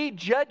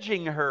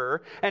prejudging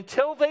her,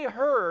 until they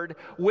heard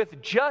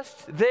with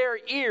just their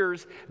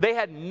ears. They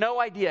had no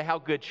idea how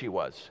good she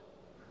was.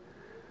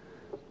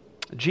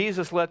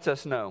 Jesus lets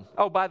us know.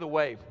 Oh, by the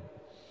way,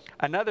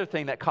 another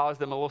thing that caused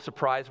them a little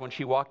surprise when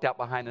she walked out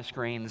behind the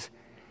screens,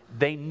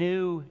 they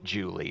knew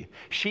Julie.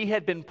 She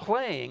had been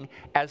playing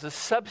as a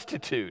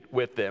substitute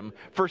with them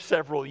for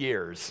several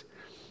years,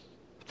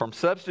 from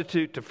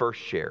substitute to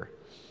first chair.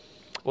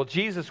 Well,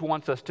 Jesus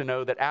wants us to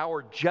know that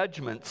our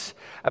judgments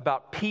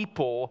about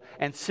people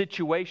and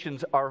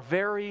situations are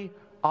very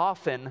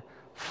often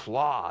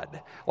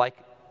flawed. Like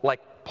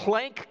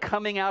plank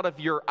coming out of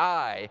your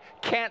eye,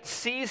 can't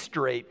see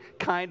straight,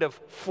 kind of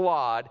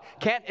flawed,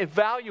 can't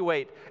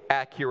evaluate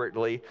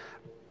accurately.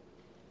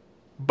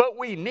 But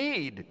we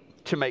need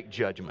to make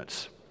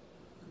judgments.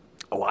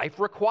 Life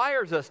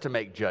requires us to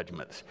make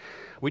judgments.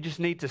 We just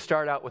need to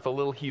start out with a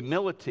little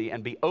humility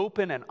and be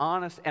open and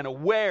honest and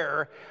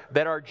aware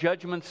that our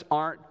judgments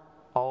aren't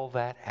all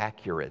that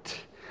accurate.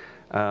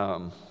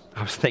 I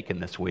was thinking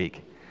this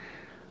week,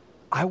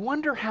 I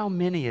wonder how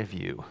many of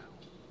you,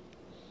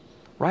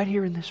 right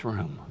here in this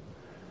room,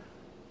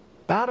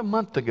 about a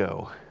month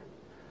ago,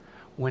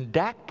 when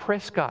Dak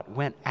Prescott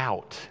went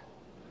out,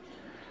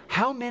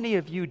 how many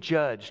of you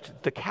judged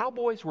the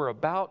Cowboys were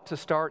about to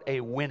start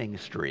a winning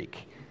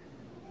streak?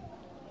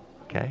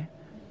 Okay?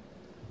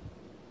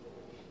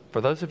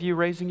 For those of you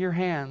raising your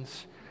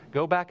hands,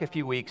 go back a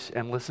few weeks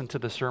and listen to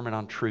the sermon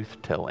on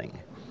truth-telling.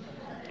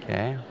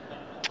 Okay?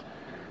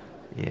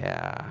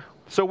 Yeah.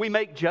 So we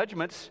make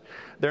judgments.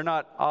 They're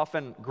not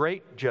often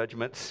great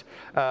judgments,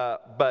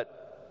 but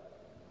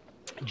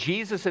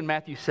Jesus in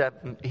Matthew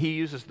 7, he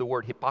uses the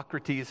word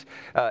Hippocrates.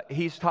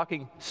 He's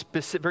talking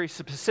very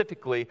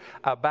specifically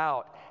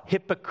about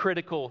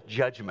hypocritical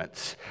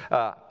judgments,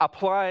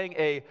 applying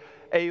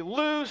a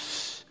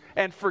loose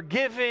and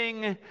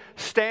forgiving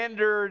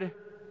standard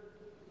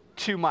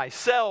to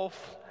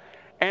myself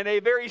and a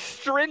very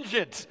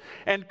stringent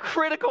and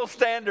critical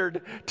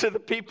standard to the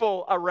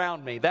people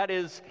around me. That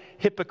is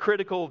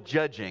hypocritical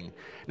judging.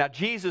 Now,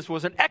 Jesus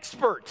was an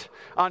expert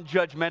on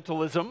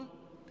judgmentalism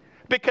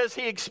because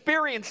he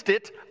experienced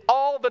it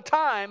all the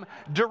time,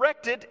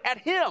 directed at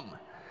him.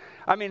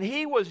 I mean,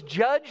 he was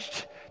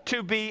judged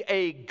to be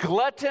a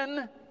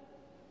glutton,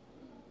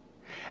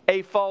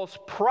 a false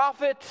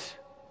prophet,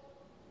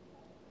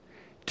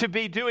 to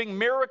be doing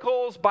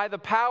miracles by the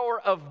power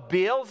of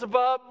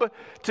Beelzebub,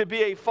 to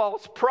be a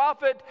false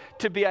prophet,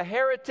 to be a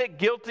heretic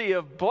guilty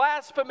of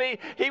blasphemy.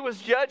 He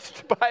was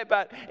judged by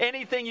about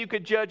anything you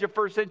could judge a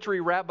first century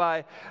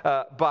rabbi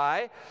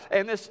by.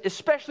 And this,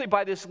 especially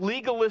by this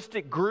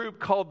legalistic group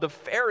called the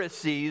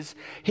Pharisees,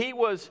 he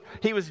was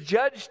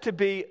judged to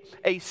be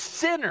a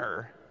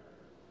sinner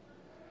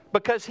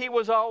because he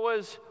was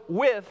always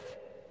with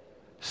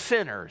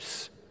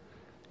sinners.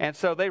 And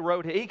so they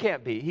wrote, he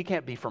can't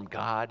be from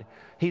God.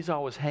 He's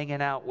always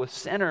hanging out with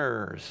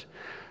sinners.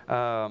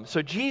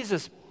 So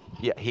Jesus,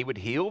 he would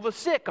heal the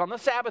sick on the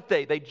Sabbath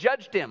day. They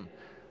judged him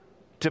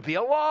to be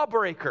a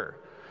lawbreaker.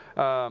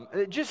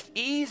 Just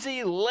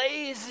easy,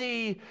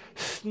 lazy,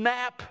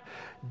 snap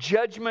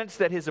judgments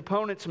that his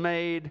opponents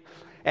made.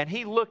 And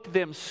he looked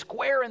them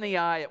square in the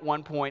eye at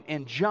one point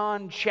in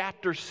John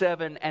chapter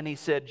 7, and he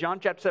said, John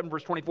chapter 7,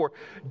 verse 24,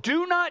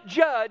 "Do not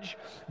judge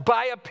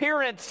by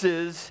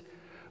appearances,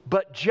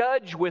 but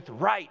judge with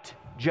right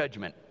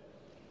judgment."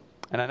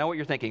 And I know what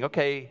you're thinking.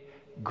 Okay,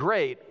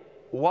 great.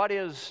 What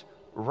is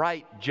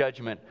right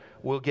judgment?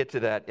 We'll get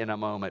to that in a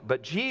moment.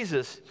 But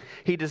Jesus,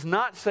 he does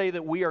not say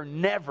that we are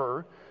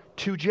never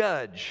to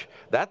judge.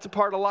 That's a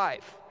part of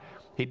life.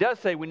 He does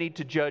say we need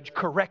to judge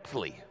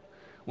correctly.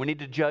 We need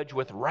to judge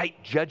with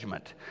right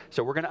judgment.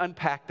 So we're going to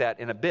unpack that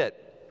in a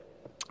bit.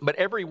 But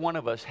every one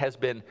of us has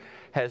been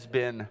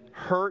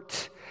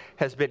hurt,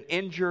 has been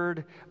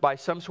injured by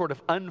some sort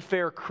of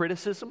unfair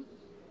criticism,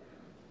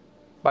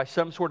 by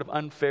some sort of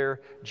unfair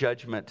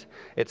judgment.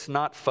 It's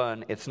not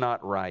fun. It's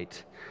not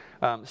right.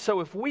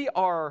 So if we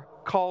are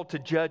called to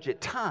judge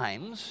at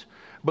times,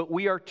 but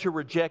we are to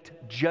reject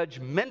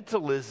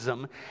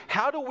judgmentalism,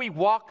 how do we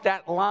walk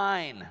that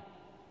line?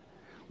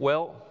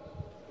 Well,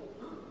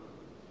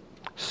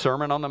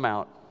 Sermon on the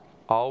Mount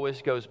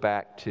always goes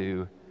back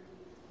to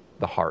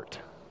the heart.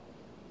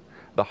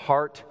 The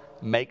heart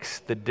makes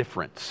the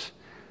difference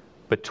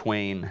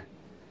between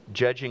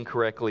judging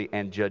correctly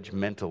and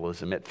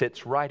judgmentalism. It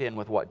fits right in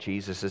with what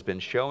Jesus has been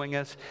showing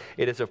us.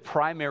 It is of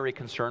primary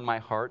concern, my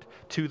heart,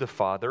 to the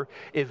Father.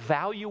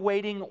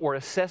 Evaluating or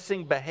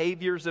assessing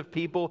behaviors of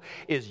people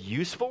is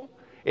useful.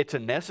 It's a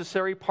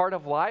necessary part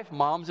of life.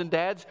 Moms and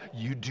dads,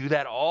 you do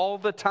that all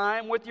the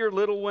time with your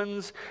little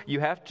ones. You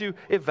have to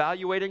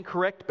evaluate and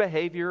correct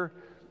behavior.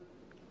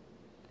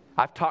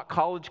 I've taught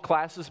college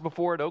classes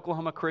before at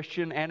Oklahoma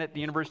Christian and at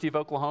the University of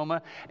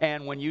Oklahoma,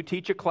 and when you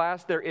teach a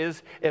class, there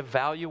is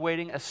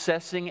evaluating,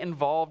 assessing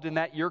involved in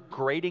that. You're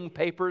grading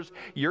papers,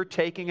 you're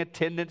taking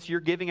attendance, you're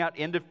giving out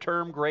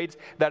end-of-term grades.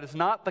 That is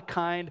not the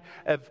kind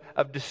of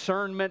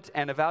discernment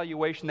and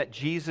evaluation that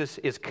Jesus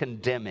is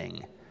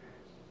condemning.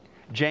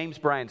 James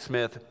Bryan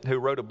Smith, who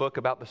wrote a book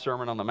about the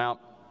Sermon on the Mount,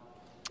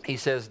 he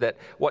says that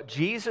what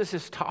Jesus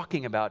is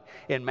talking about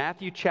in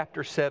Matthew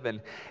chapter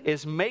 7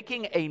 is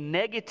making a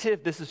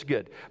negative, this is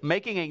good,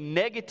 making a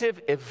negative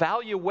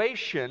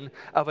evaluation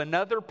of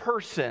another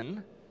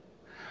person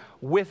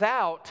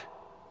without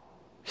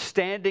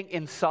standing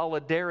in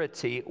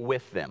solidarity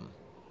with them.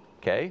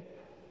 Okay?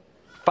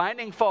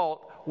 Finding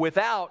fault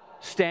without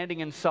standing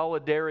in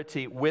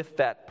solidarity with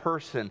that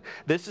person.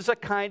 This is a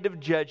kind of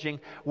judging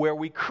where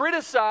we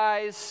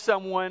criticize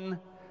someone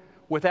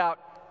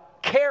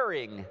without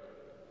caring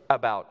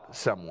about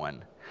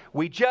someone.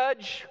 We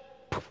judge,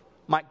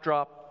 mic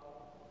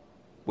drop,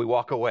 we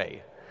walk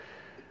away.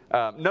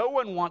 No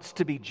one wants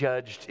to be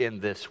judged in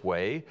this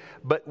way,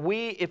 but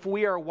if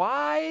we are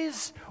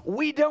wise,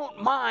 we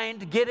don't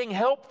mind getting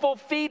helpful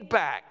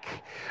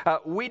feedback.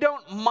 We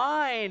don't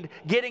mind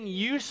getting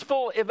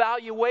useful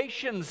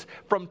evaluations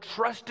from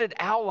trusted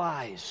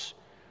allies,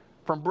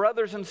 from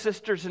brothers and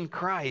sisters in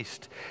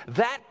Christ.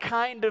 That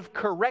kind of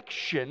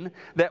correction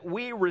that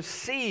we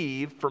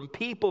receive from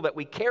people that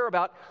we care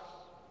about,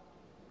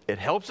 it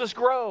helps us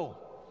grow.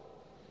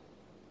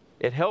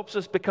 It helps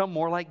us become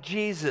more like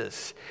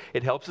Jesus.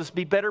 It helps us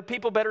be better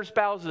people, better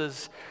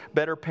spouses,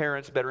 better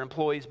parents, better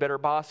employees, better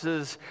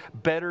bosses,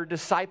 better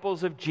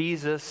disciples of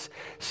Jesus.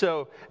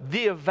 So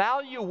the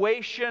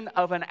evaluation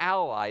of an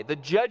ally, the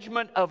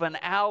judgment of an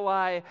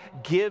ally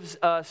gives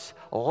us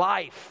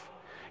life.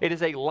 It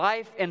is a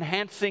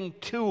life-enhancing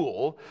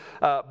tool.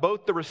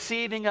 Both the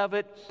receiving of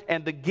it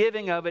and the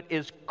giving of it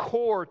is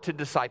core to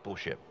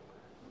discipleship,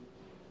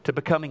 to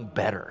becoming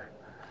better.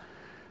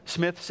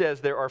 Smith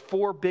says there are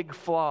 4 big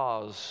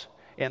flaws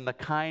in the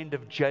kind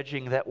of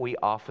judging that we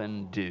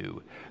often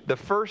do. The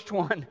first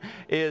one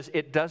is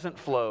it doesn't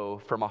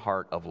flow from a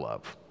heart of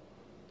love.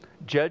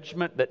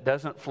 Judgment that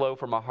doesn't flow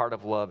from a heart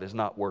of love is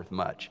not worth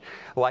much.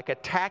 Like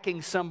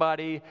attacking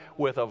somebody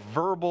with a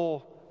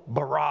verbal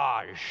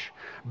barrage,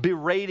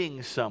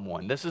 berating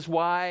someone. This is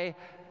why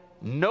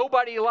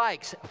nobody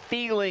likes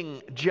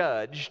feeling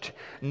judged.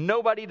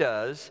 Nobody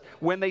does.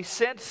 When they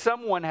sense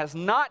someone has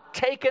not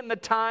taken the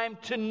time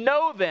to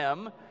know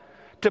them,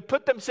 to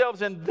put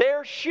themselves in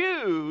their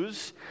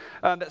shoes,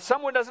 that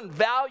someone doesn't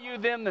value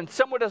them, and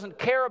someone doesn't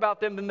care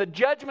about them, then the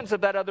judgments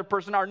of that other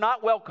person are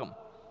not welcome.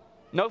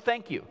 No,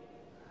 thank you.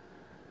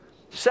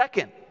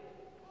 Second,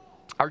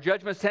 our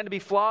judgments tend to be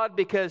flawed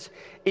because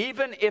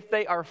even if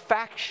they are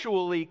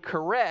factually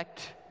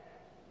correct,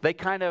 they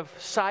kind of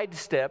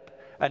sidestep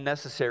a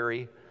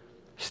necessary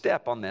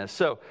step on this.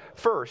 So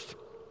first,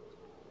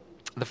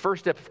 the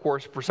first step, of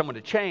course, for someone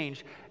to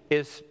change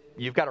is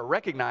you've got to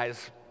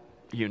recognize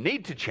you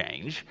need to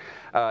change.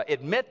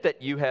 Admit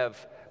that you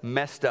have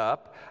messed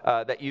up,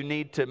 that you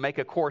need to make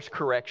a course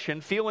correction.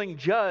 Feeling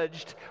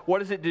judged, what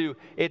does it do?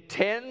 It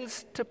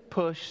tends to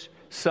push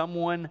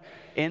someone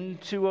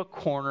into a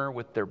corner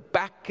with their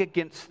back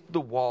against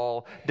the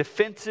wall,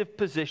 defensive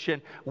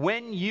position.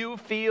 When you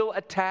feel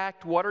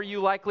attacked, what are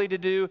you likely to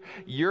do?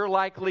 You're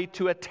likely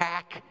to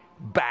attack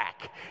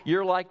back.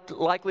 You're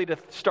likely to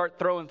start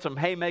throwing some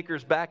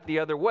haymakers back the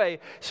other way.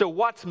 So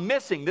what's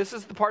missing, this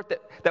is the part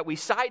that we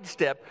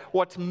sidestep,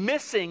 what's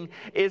missing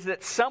is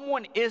that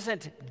someone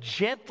isn't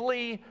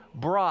gently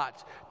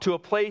brought to a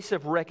place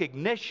of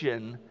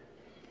recognition.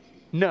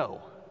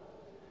 No,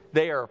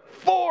 they are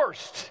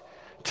forced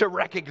to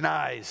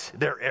recognize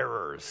their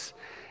errors.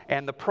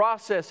 And the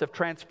process of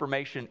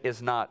transformation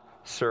is not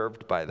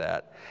served by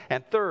that.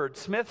 And third,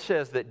 Smith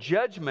says that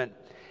judgment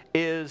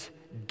is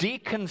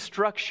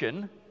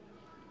deconstruction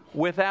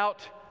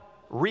without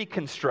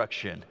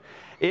reconstruction.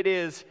 It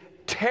is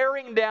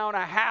tearing down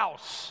a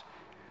house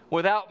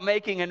without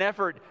making an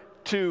effort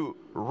to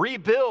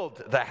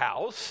rebuild the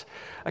house.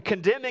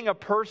 Condemning a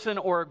person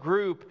or a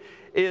group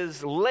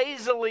is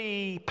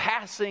lazily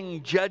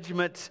passing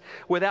judgment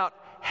without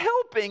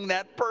helping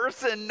that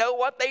person know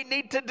what they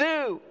need to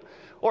do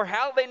or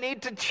how they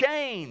need to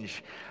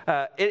change.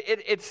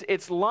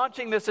 It's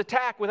launching this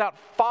attack without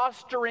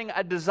fostering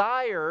a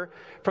desire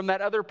from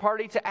that other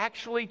party to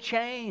actually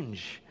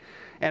change.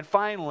 And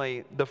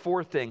finally, the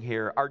fourth thing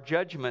here, our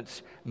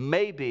judgments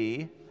may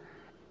be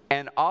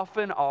and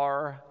often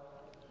are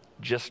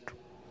just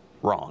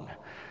wrong.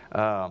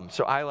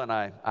 So Isla and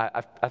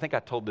I think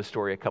I told this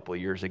story a couple of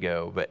years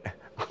ago, but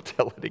I'll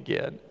tell it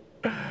again.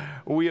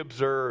 We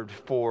observed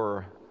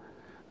for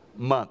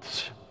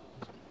months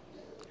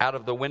out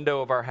of the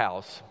window of our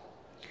house,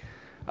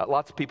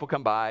 lots of people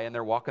come by and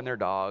they're walking their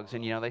dogs,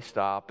 and they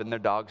stop and their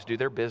dogs do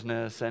their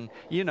business, and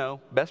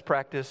best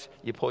practice,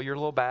 you pull your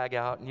little bag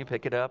out and you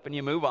pick it up and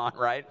you move on,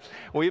 right?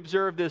 We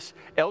observed this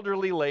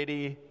elderly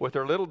lady with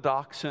her little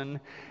dachshund,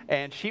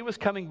 and she was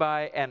coming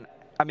by, and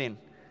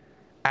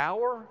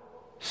our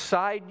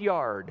side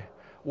yard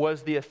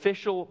was the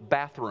official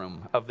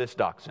bathroom of this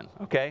dachshund,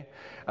 okay?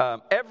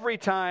 Every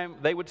time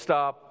they would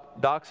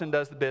stop, dachshund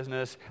does the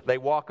business, they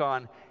walk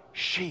on.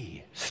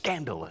 She,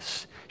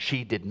 scandalous,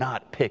 she did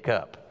not pick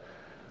up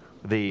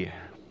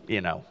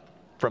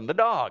from the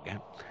dog.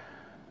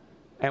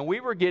 And we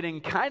were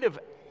getting kind of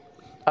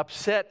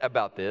upset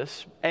about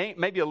this,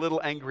 maybe a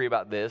little angry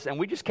about this, and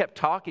we just kept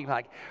talking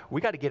like,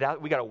 we got to get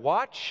out, we got to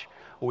watch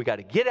we got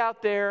to get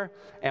out there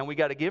and we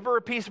got to give her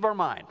a piece of our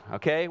mind,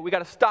 okay? We got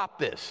to stop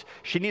this.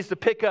 She needs to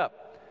pick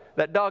up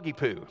that doggy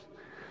poo.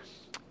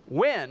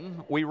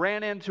 When we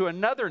ran into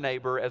another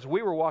neighbor as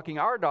we were walking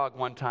our dog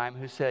one time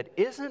who said,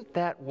 isn't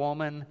that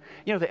woman,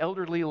 you know, the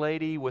elderly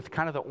lady with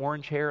kind of the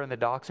orange hair and the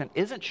dachshund,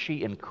 isn't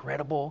she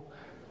incredible?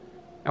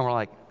 And we're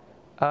like,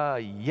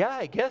 yeah,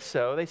 I guess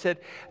so. They said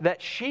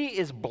that she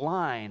is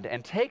blind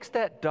and takes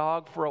that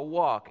dog for a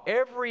walk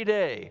every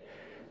day.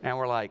 And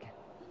we're like,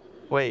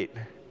 wait,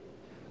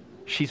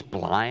 she's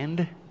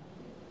blind?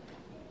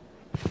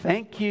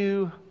 Thank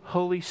you,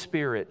 Holy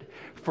Spirit,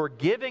 for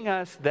giving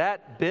us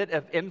that bit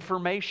of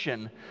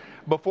information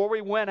before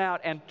we went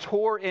out and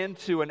tore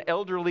into an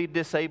elderly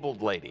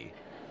disabled lady.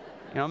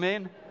 You know what I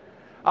mean?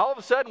 All of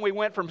a sudden we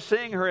went from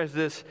seeing her as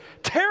this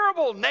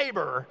terrible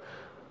neighbor,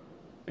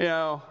 you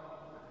know,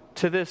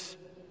 to this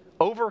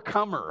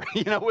overcomer,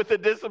 you know, with a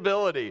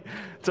disability.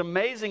 It's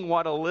amazing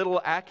what a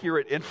little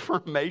accurate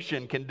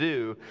information can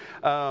do.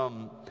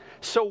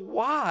 So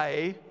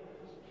why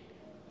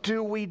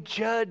do we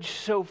judge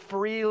so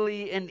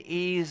freely and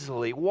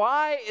easily?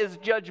 Why is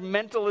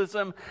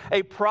judgmentalism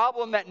a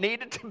problem that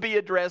needed to be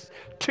addressed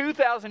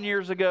 2,000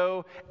 years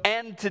ago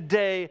and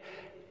today?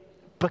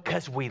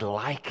 Because we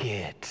like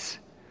it.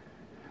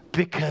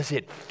 Because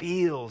it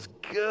feels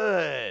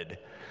good.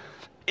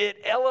 It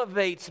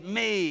elevates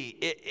me,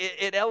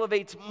 it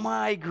elevates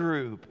my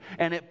group,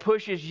 and it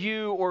pushes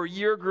you or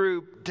your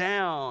group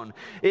down.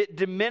 It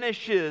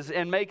diminishes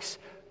and makes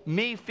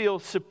me feel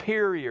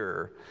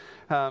superior.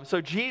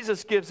 So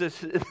Jesus gives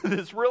us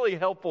this really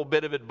helpful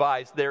bit of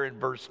advice there in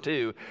verse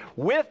 2.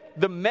 With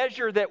the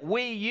measure that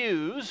we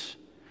use,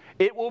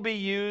 it will be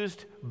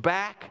used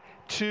back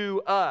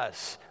to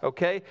us,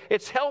 okay?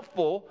 It's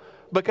helpful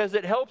because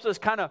it helps us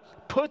kind of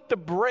put the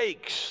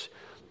brakes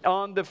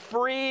on the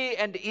free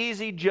and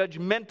easy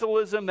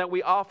judgmentalism that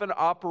we often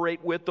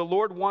operate with. The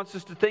Lord wants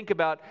us to think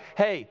about,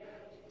 hey,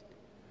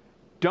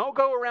 don't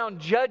go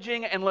around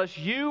judging unless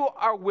you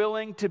are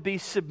willing to be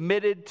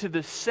submitted to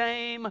the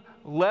same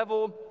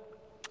level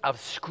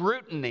of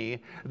scrutiny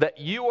that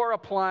you are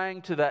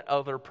applying to that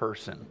other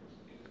person.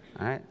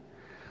 All right?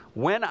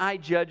 When I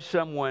judge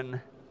someone,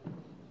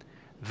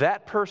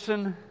 that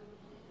person,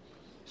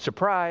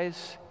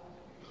 surprise,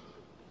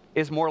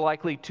 is more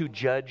likely to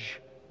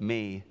judge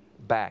me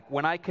back.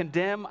 When I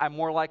condemn, I'm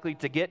more likely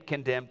to get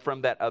condemned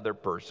from that other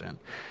person.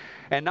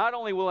 And not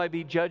only will I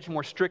be judged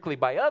more strictly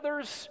by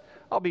others,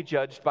 I'll be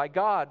judged by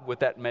God with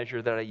that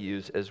measure that I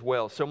use as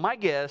well. So my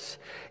guess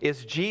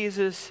is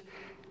Jesus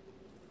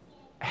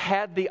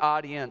had the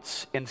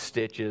audience in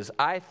stitches.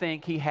 I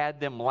think he had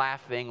them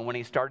laughing when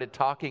he started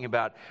talking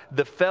about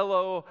the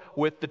fellow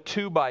with the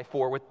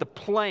 2x4, with the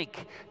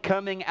plank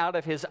coming out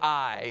of his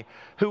eye,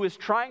 who is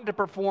trying to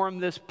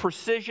perform this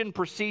precision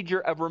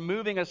procedure of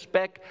removing a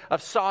speck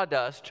of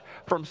sawdust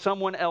from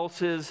someone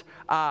else's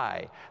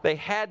eye. They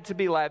had to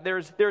be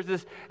laughing. There's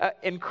this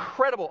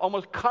incredible,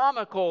 almost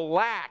comical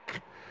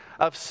lack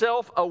of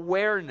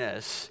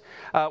self-awareness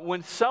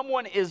when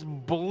someone is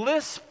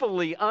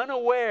blissfully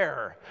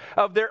unaware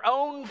of their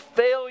own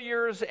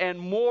failures and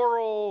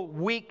moral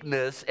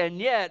weakness, and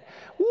yet,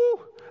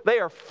 they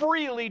are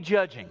freely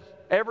judging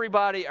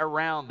everybody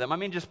around them. I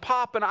mean, just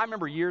popping. I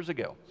remember years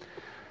ago,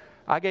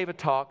 I gave a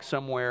talk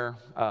somewhere,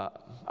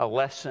 a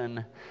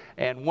lesson,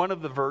 and one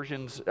of the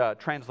versions,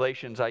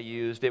 translations I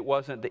used, it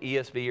wasn't the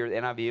ESV or the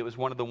NIV, it was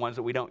one of the ones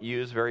that we don't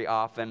use very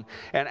often.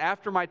 And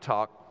after my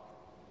talk,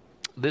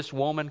 this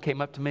woman came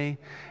up to me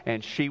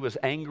and she was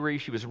angry,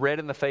 she was red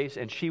in the face,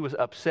 and she was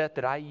upset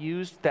that I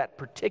used that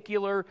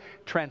particular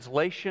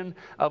translation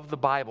of the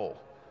Bible.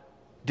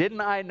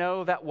 Didn't I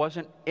know that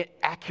wasn't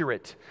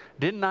accurate?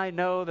 Didn't I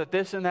know that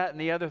this and that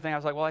and the other thing? I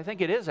was like, well, I think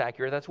it is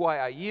accurate. That's why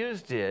I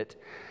used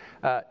it.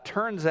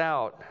 Turns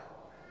out,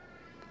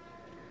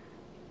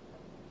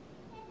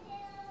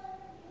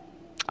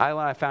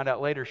 I found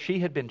out later, she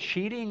had been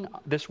cheating.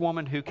 This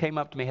woman who came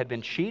up to me had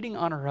been cheating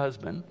on her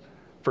husband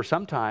for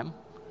some time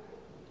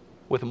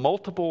with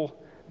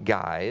multiple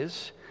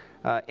guys,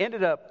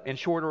 ended up in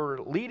short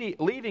order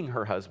leaving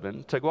her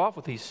husband to go off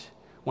with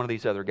one of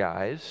these other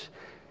guys.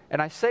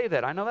 And I say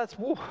that, I know that's,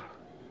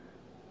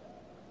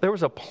 there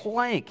was a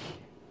plank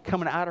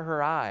coming out of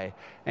her eye,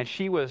 and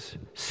she was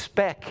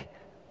speck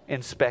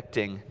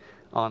inspecting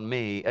on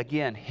me.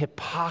 Again,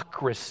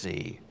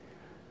 hypocrisy.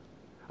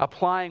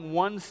 Applying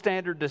one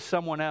standard to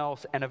someone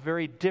else and a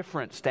very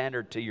different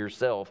standard to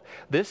yourself.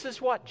 This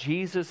is what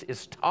Jesus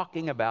is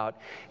talking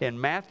about in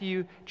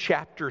Matthew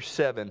chapter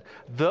 7.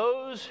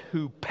 Those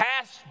who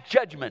pass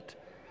judgment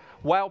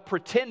while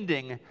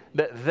pretending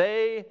that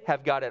they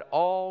have got it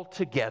all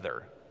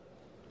together.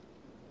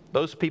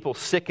 Those people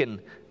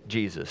sicken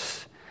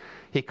Jesus.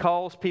 He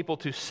calls people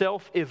to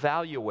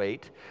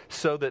self-evaluate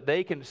so that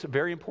they can,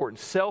 very important,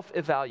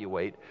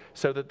 self-evaluate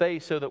so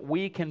that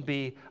we can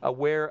be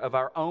aware of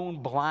our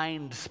own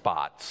blind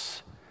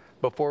spots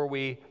before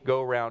we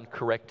go around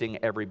correcting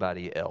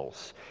everybody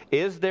else.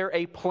 Is there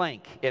a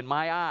plank in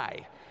my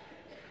eye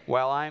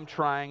while I'm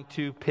trying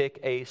to pick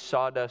a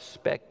sawdust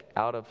speck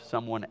out of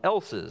someone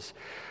else's?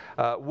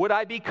 Would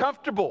I be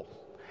comfortable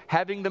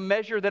having the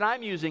measure that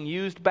I'm using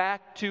used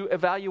back to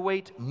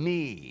evaluate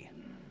me.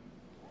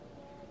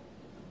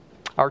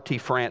 R.T.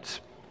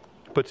 France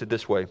puts it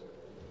this way: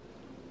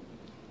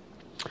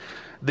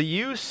 the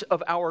use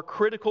of our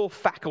critical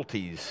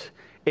faculties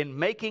in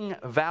making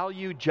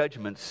value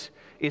judgments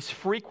is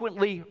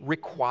frequently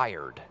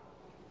required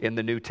in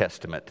the New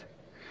Testament.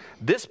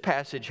 This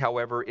passage,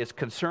 however, is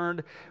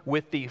concerned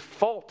with the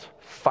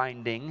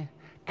fault-finding,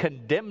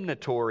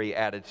 condemnatory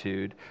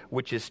attitude,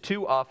 which is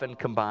too often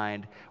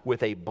combined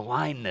with a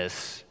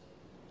blindness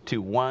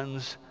to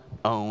one's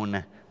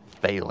own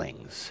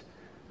failings.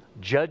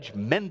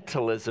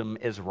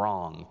 Judgmentalism is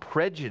wrong.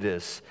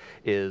 Prejudice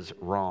is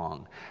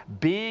wrong.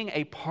 Being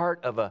a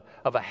part of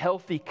a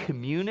healthy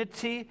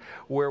community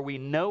where we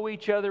know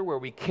each other, where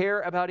we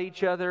care about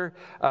each other,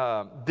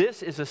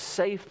 this is a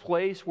safe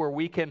place where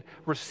we can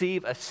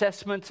receive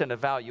assessments and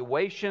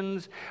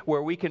evaluations,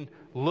 where we can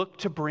look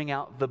to bring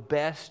out the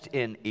best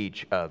in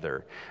each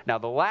other. Now,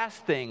 the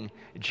last thing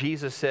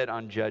Jesus said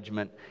on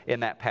judgment in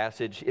that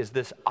passage is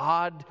this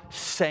odd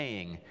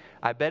saying.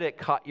 I bet it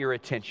caught your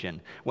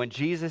attention when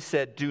Jesus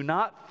said, "Do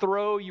not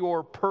throw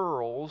your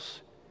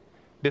pearls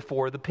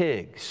before the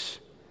pigs,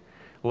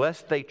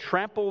 lest they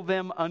trample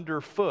them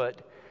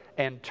underfoot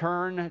and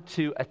turn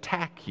to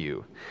attack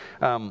you."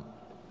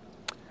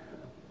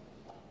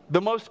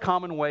 The most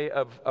common way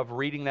of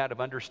reading that,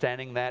 of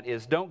understanding that,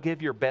 is don't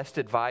give your best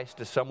advice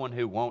to someone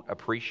who won't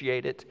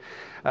appreciate it.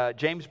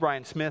 James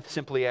Bryan Smith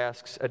simply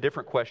asks a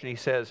different question. He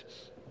says,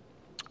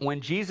 when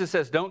Jesus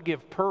says don't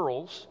give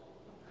pearls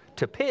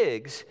to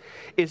pigs,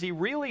 is he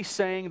really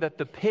saying that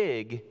the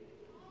pig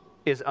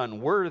is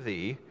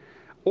unworthy?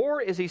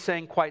 Or is he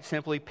saying quite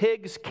simply,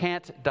 pigs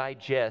can't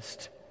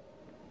digest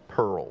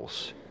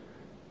pearls?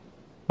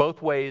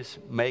 Both ways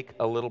make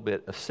a little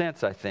bit of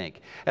sense, I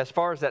think. As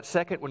far as that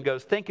second one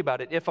goes, think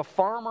about it. If a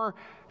farmer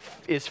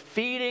is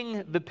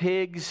feeding the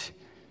pigs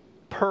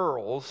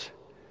pearls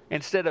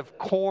instead of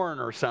corn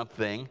or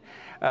something,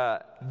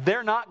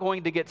 they're not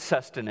going to get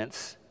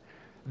sustenance.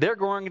 They're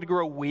going to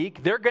grow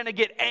weak. They're going to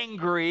get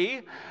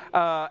angry.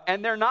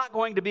 And they're not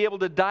going to be able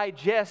to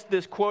digest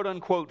this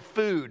quote-unquote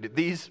food,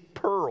 these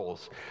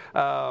pearls.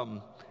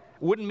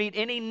 Wouldn't meet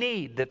any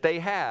need that they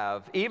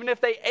have. Even if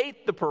they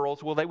ate the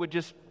pearls, well, they would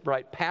just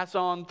pass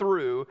on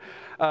through.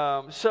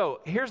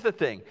 So here's the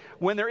thing.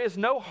 When there is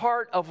no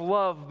heart of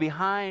love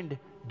behind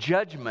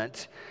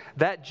judgment,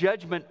 that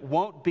judgment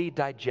won't be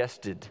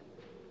digested.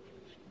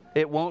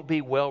 It won't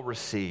be well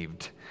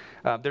received.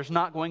 There's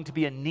not going to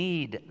be a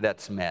need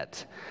that's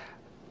met.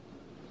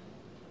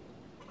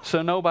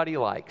 So nobody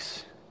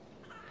likes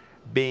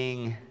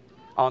being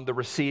on the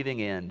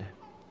receiving end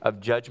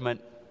of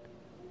judgment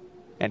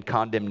and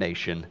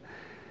condemnation.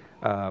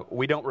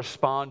 We don't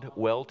respond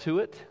well to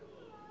it.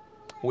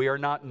 We are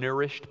not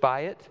nourished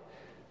by it.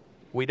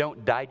 We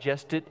don't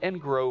digest it and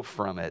grow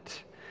from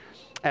it.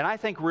 And I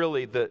think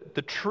really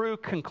the true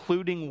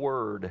concluding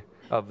word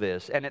of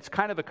this, and it's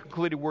kind of a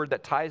concluding word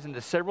that ties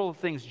into several of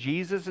the things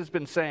Jesus has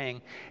been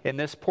saying in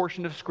this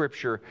portion of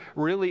Scripture,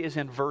 really is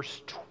in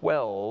verse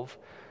 12,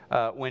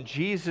 when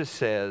Jesus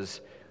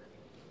says,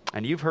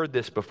 and you've heard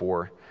this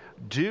before,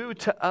 "Do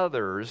to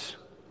others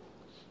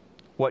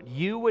what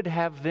you would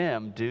have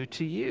them do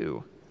to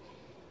you.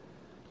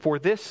 For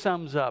this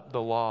sums up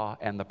the law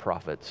and the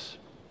prophets."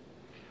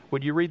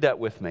 Would you read that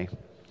with me?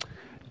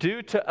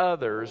 Do to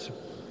others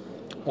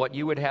what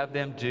you would have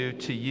them do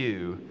to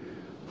you.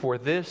 For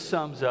this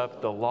sums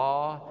up the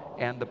law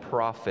and the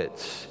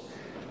prophets.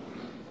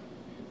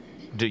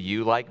 Do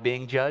you like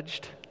being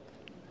judged?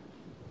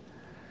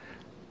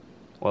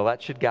 Well,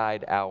 that should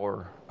guide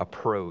our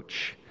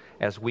approach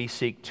as we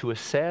seek to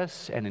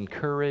assess and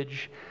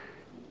encourage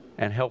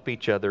and help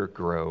each other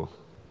grow.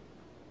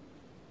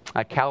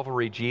 At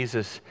Calvary,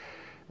 Jesus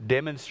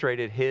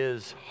demonstrated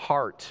his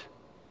heart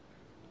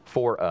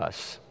for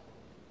us,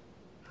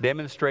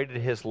 demonstrated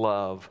his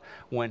love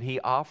when he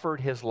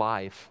offered his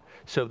life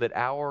so that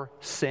our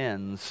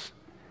sins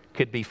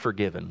could be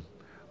forgiven.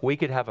 We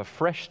could have a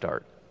fresh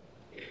start,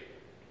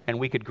 and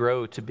we could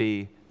grow to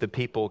be the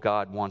people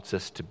God wants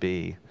us to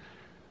be.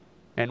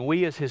 And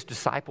we as his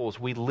disciples,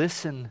 we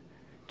listen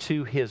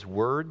to his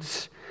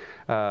words,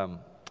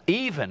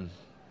 even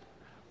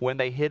when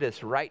they hit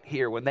us right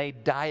here, when they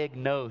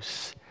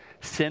diagnose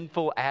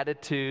sinful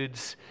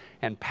attitudes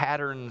and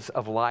patterns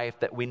of life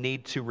that we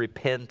need to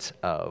repent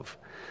of.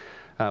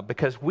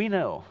 Because we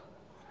know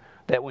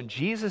that when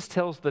Jesus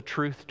tells the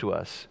truth to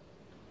us,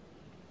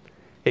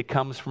 it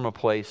comes from a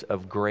place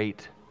of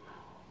great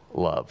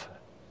love.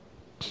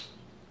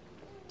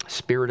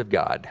 Spirit of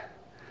God,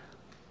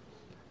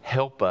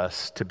 help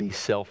us to be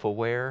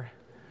self-aware.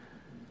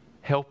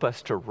 Help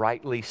us to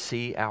rightly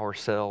see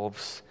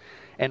ourselves,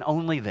 and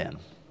only then,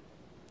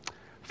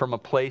 from a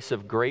place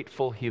of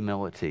grateful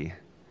humility,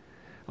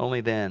 only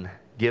then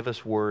give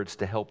us words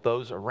to help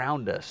those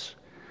around us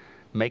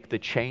make the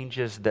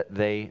changes that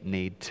they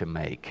need to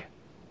make.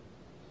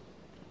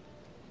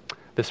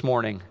 This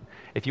morning,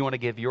 if you want to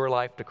give your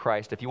life to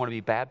Christ, if you want to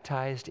be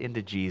baptized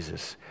into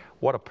Jesus,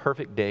 What a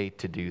perfect day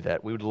to do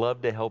that. We would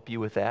love to help you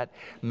with that.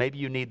 Maybe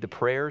you need the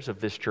prayers of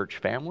this church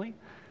family.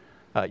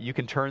 You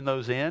can turn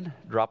those in,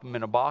 drop them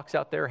in a box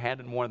out there, hand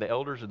them to one of the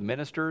elders or the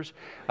ministers,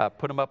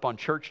 put them up on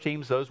church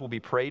teams. Those will be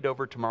prayed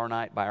over tomorrow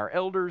night by our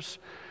elders.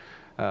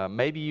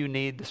 Maybe you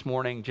need this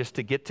morning just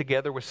to get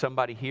together with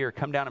somebody here.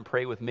 Come down and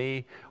pray with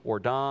me or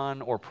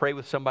Don, or pray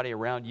with somebody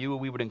around you.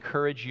 We would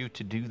encourage you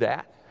to do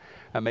that.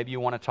 Maybe you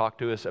want to talk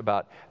to us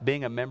about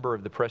being a member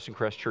of the Preston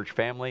Crest Church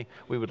family.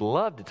 We would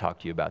love to talk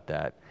to you about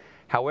that.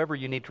 However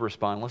you need to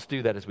respond, let's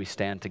do that as we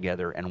stand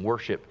together and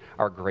worship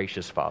our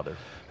gracious Father.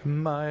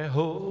 My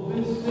hope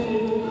is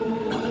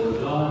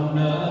built on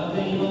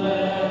nothing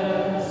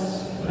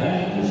less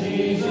than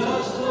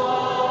Jesus'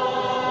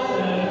 blood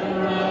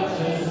and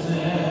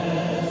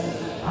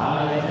righteousness.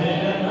 I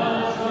dare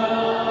not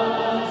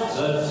trust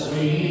the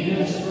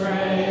sweetest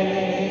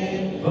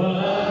frame,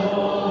 but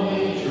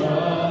only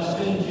trust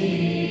in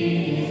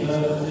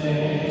Jesus'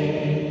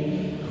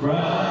 name.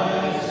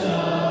 Christ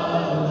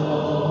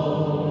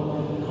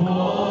alone,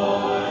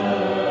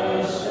 cornerstone,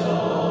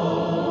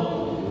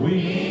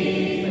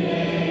 we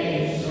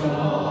made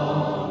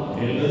strong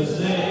in the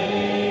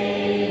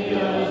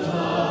Savior's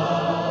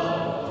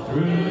love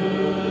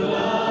through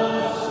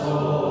the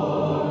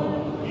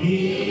storm.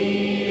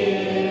 He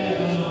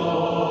is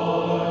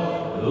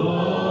Lord,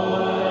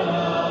 Lord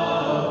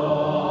of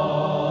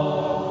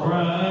all.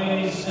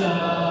 Christ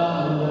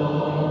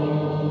alone,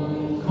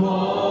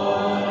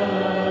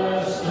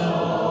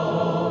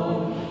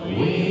 cornerstone,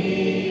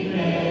 we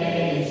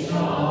made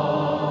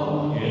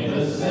strong in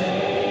the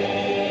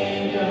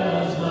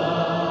Savior's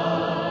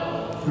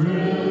love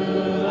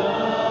through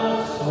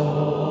the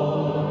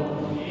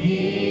storm.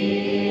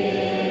 He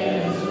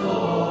is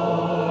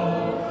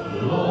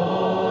Lord,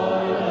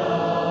 Lord of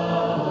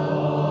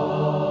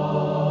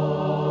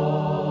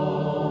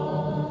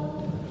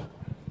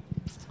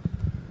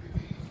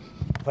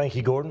Thank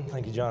you, Gordon.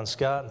 Thank you, John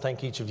Scott. And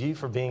thank each of you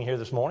for being here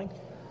this morning.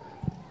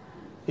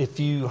 If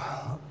you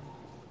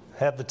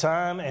have the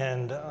time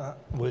and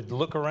would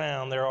look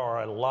around, there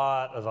are a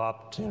lot of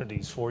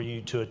opportunities for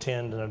you to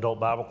attend an adult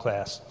Bible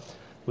class.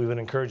 We would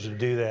encourage you to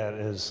do that,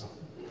 as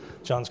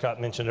John Scott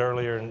mentioned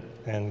earlier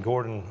and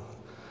Gordon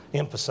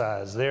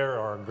emphasized. There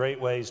are great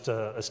ways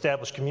to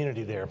establish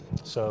community there.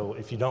 So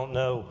if you don't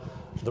know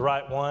the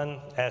right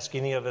one, ask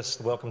any of us.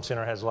 The Welcome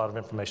Center has a lot of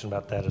information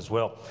about that as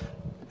well.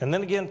 And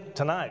then again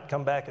tonight,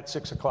 come back at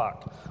 6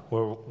 o'clock,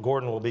 where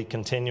Gordon will be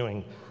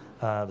continuing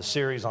the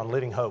series on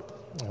Living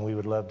Hope, and we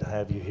would love to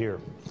have you here.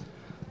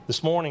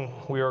 This morning,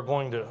 we are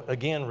going to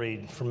again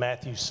read from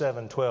Matthew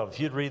 7:12. If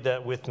you'd read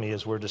that with me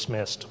as we're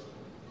dismissed.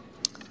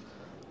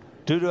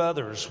 Do to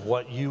others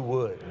what you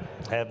would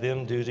have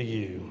them do to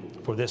you,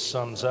 for this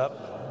sums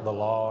up the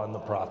law and the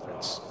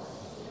prophets.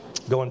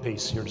 Go in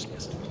peace. You're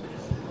dismissed.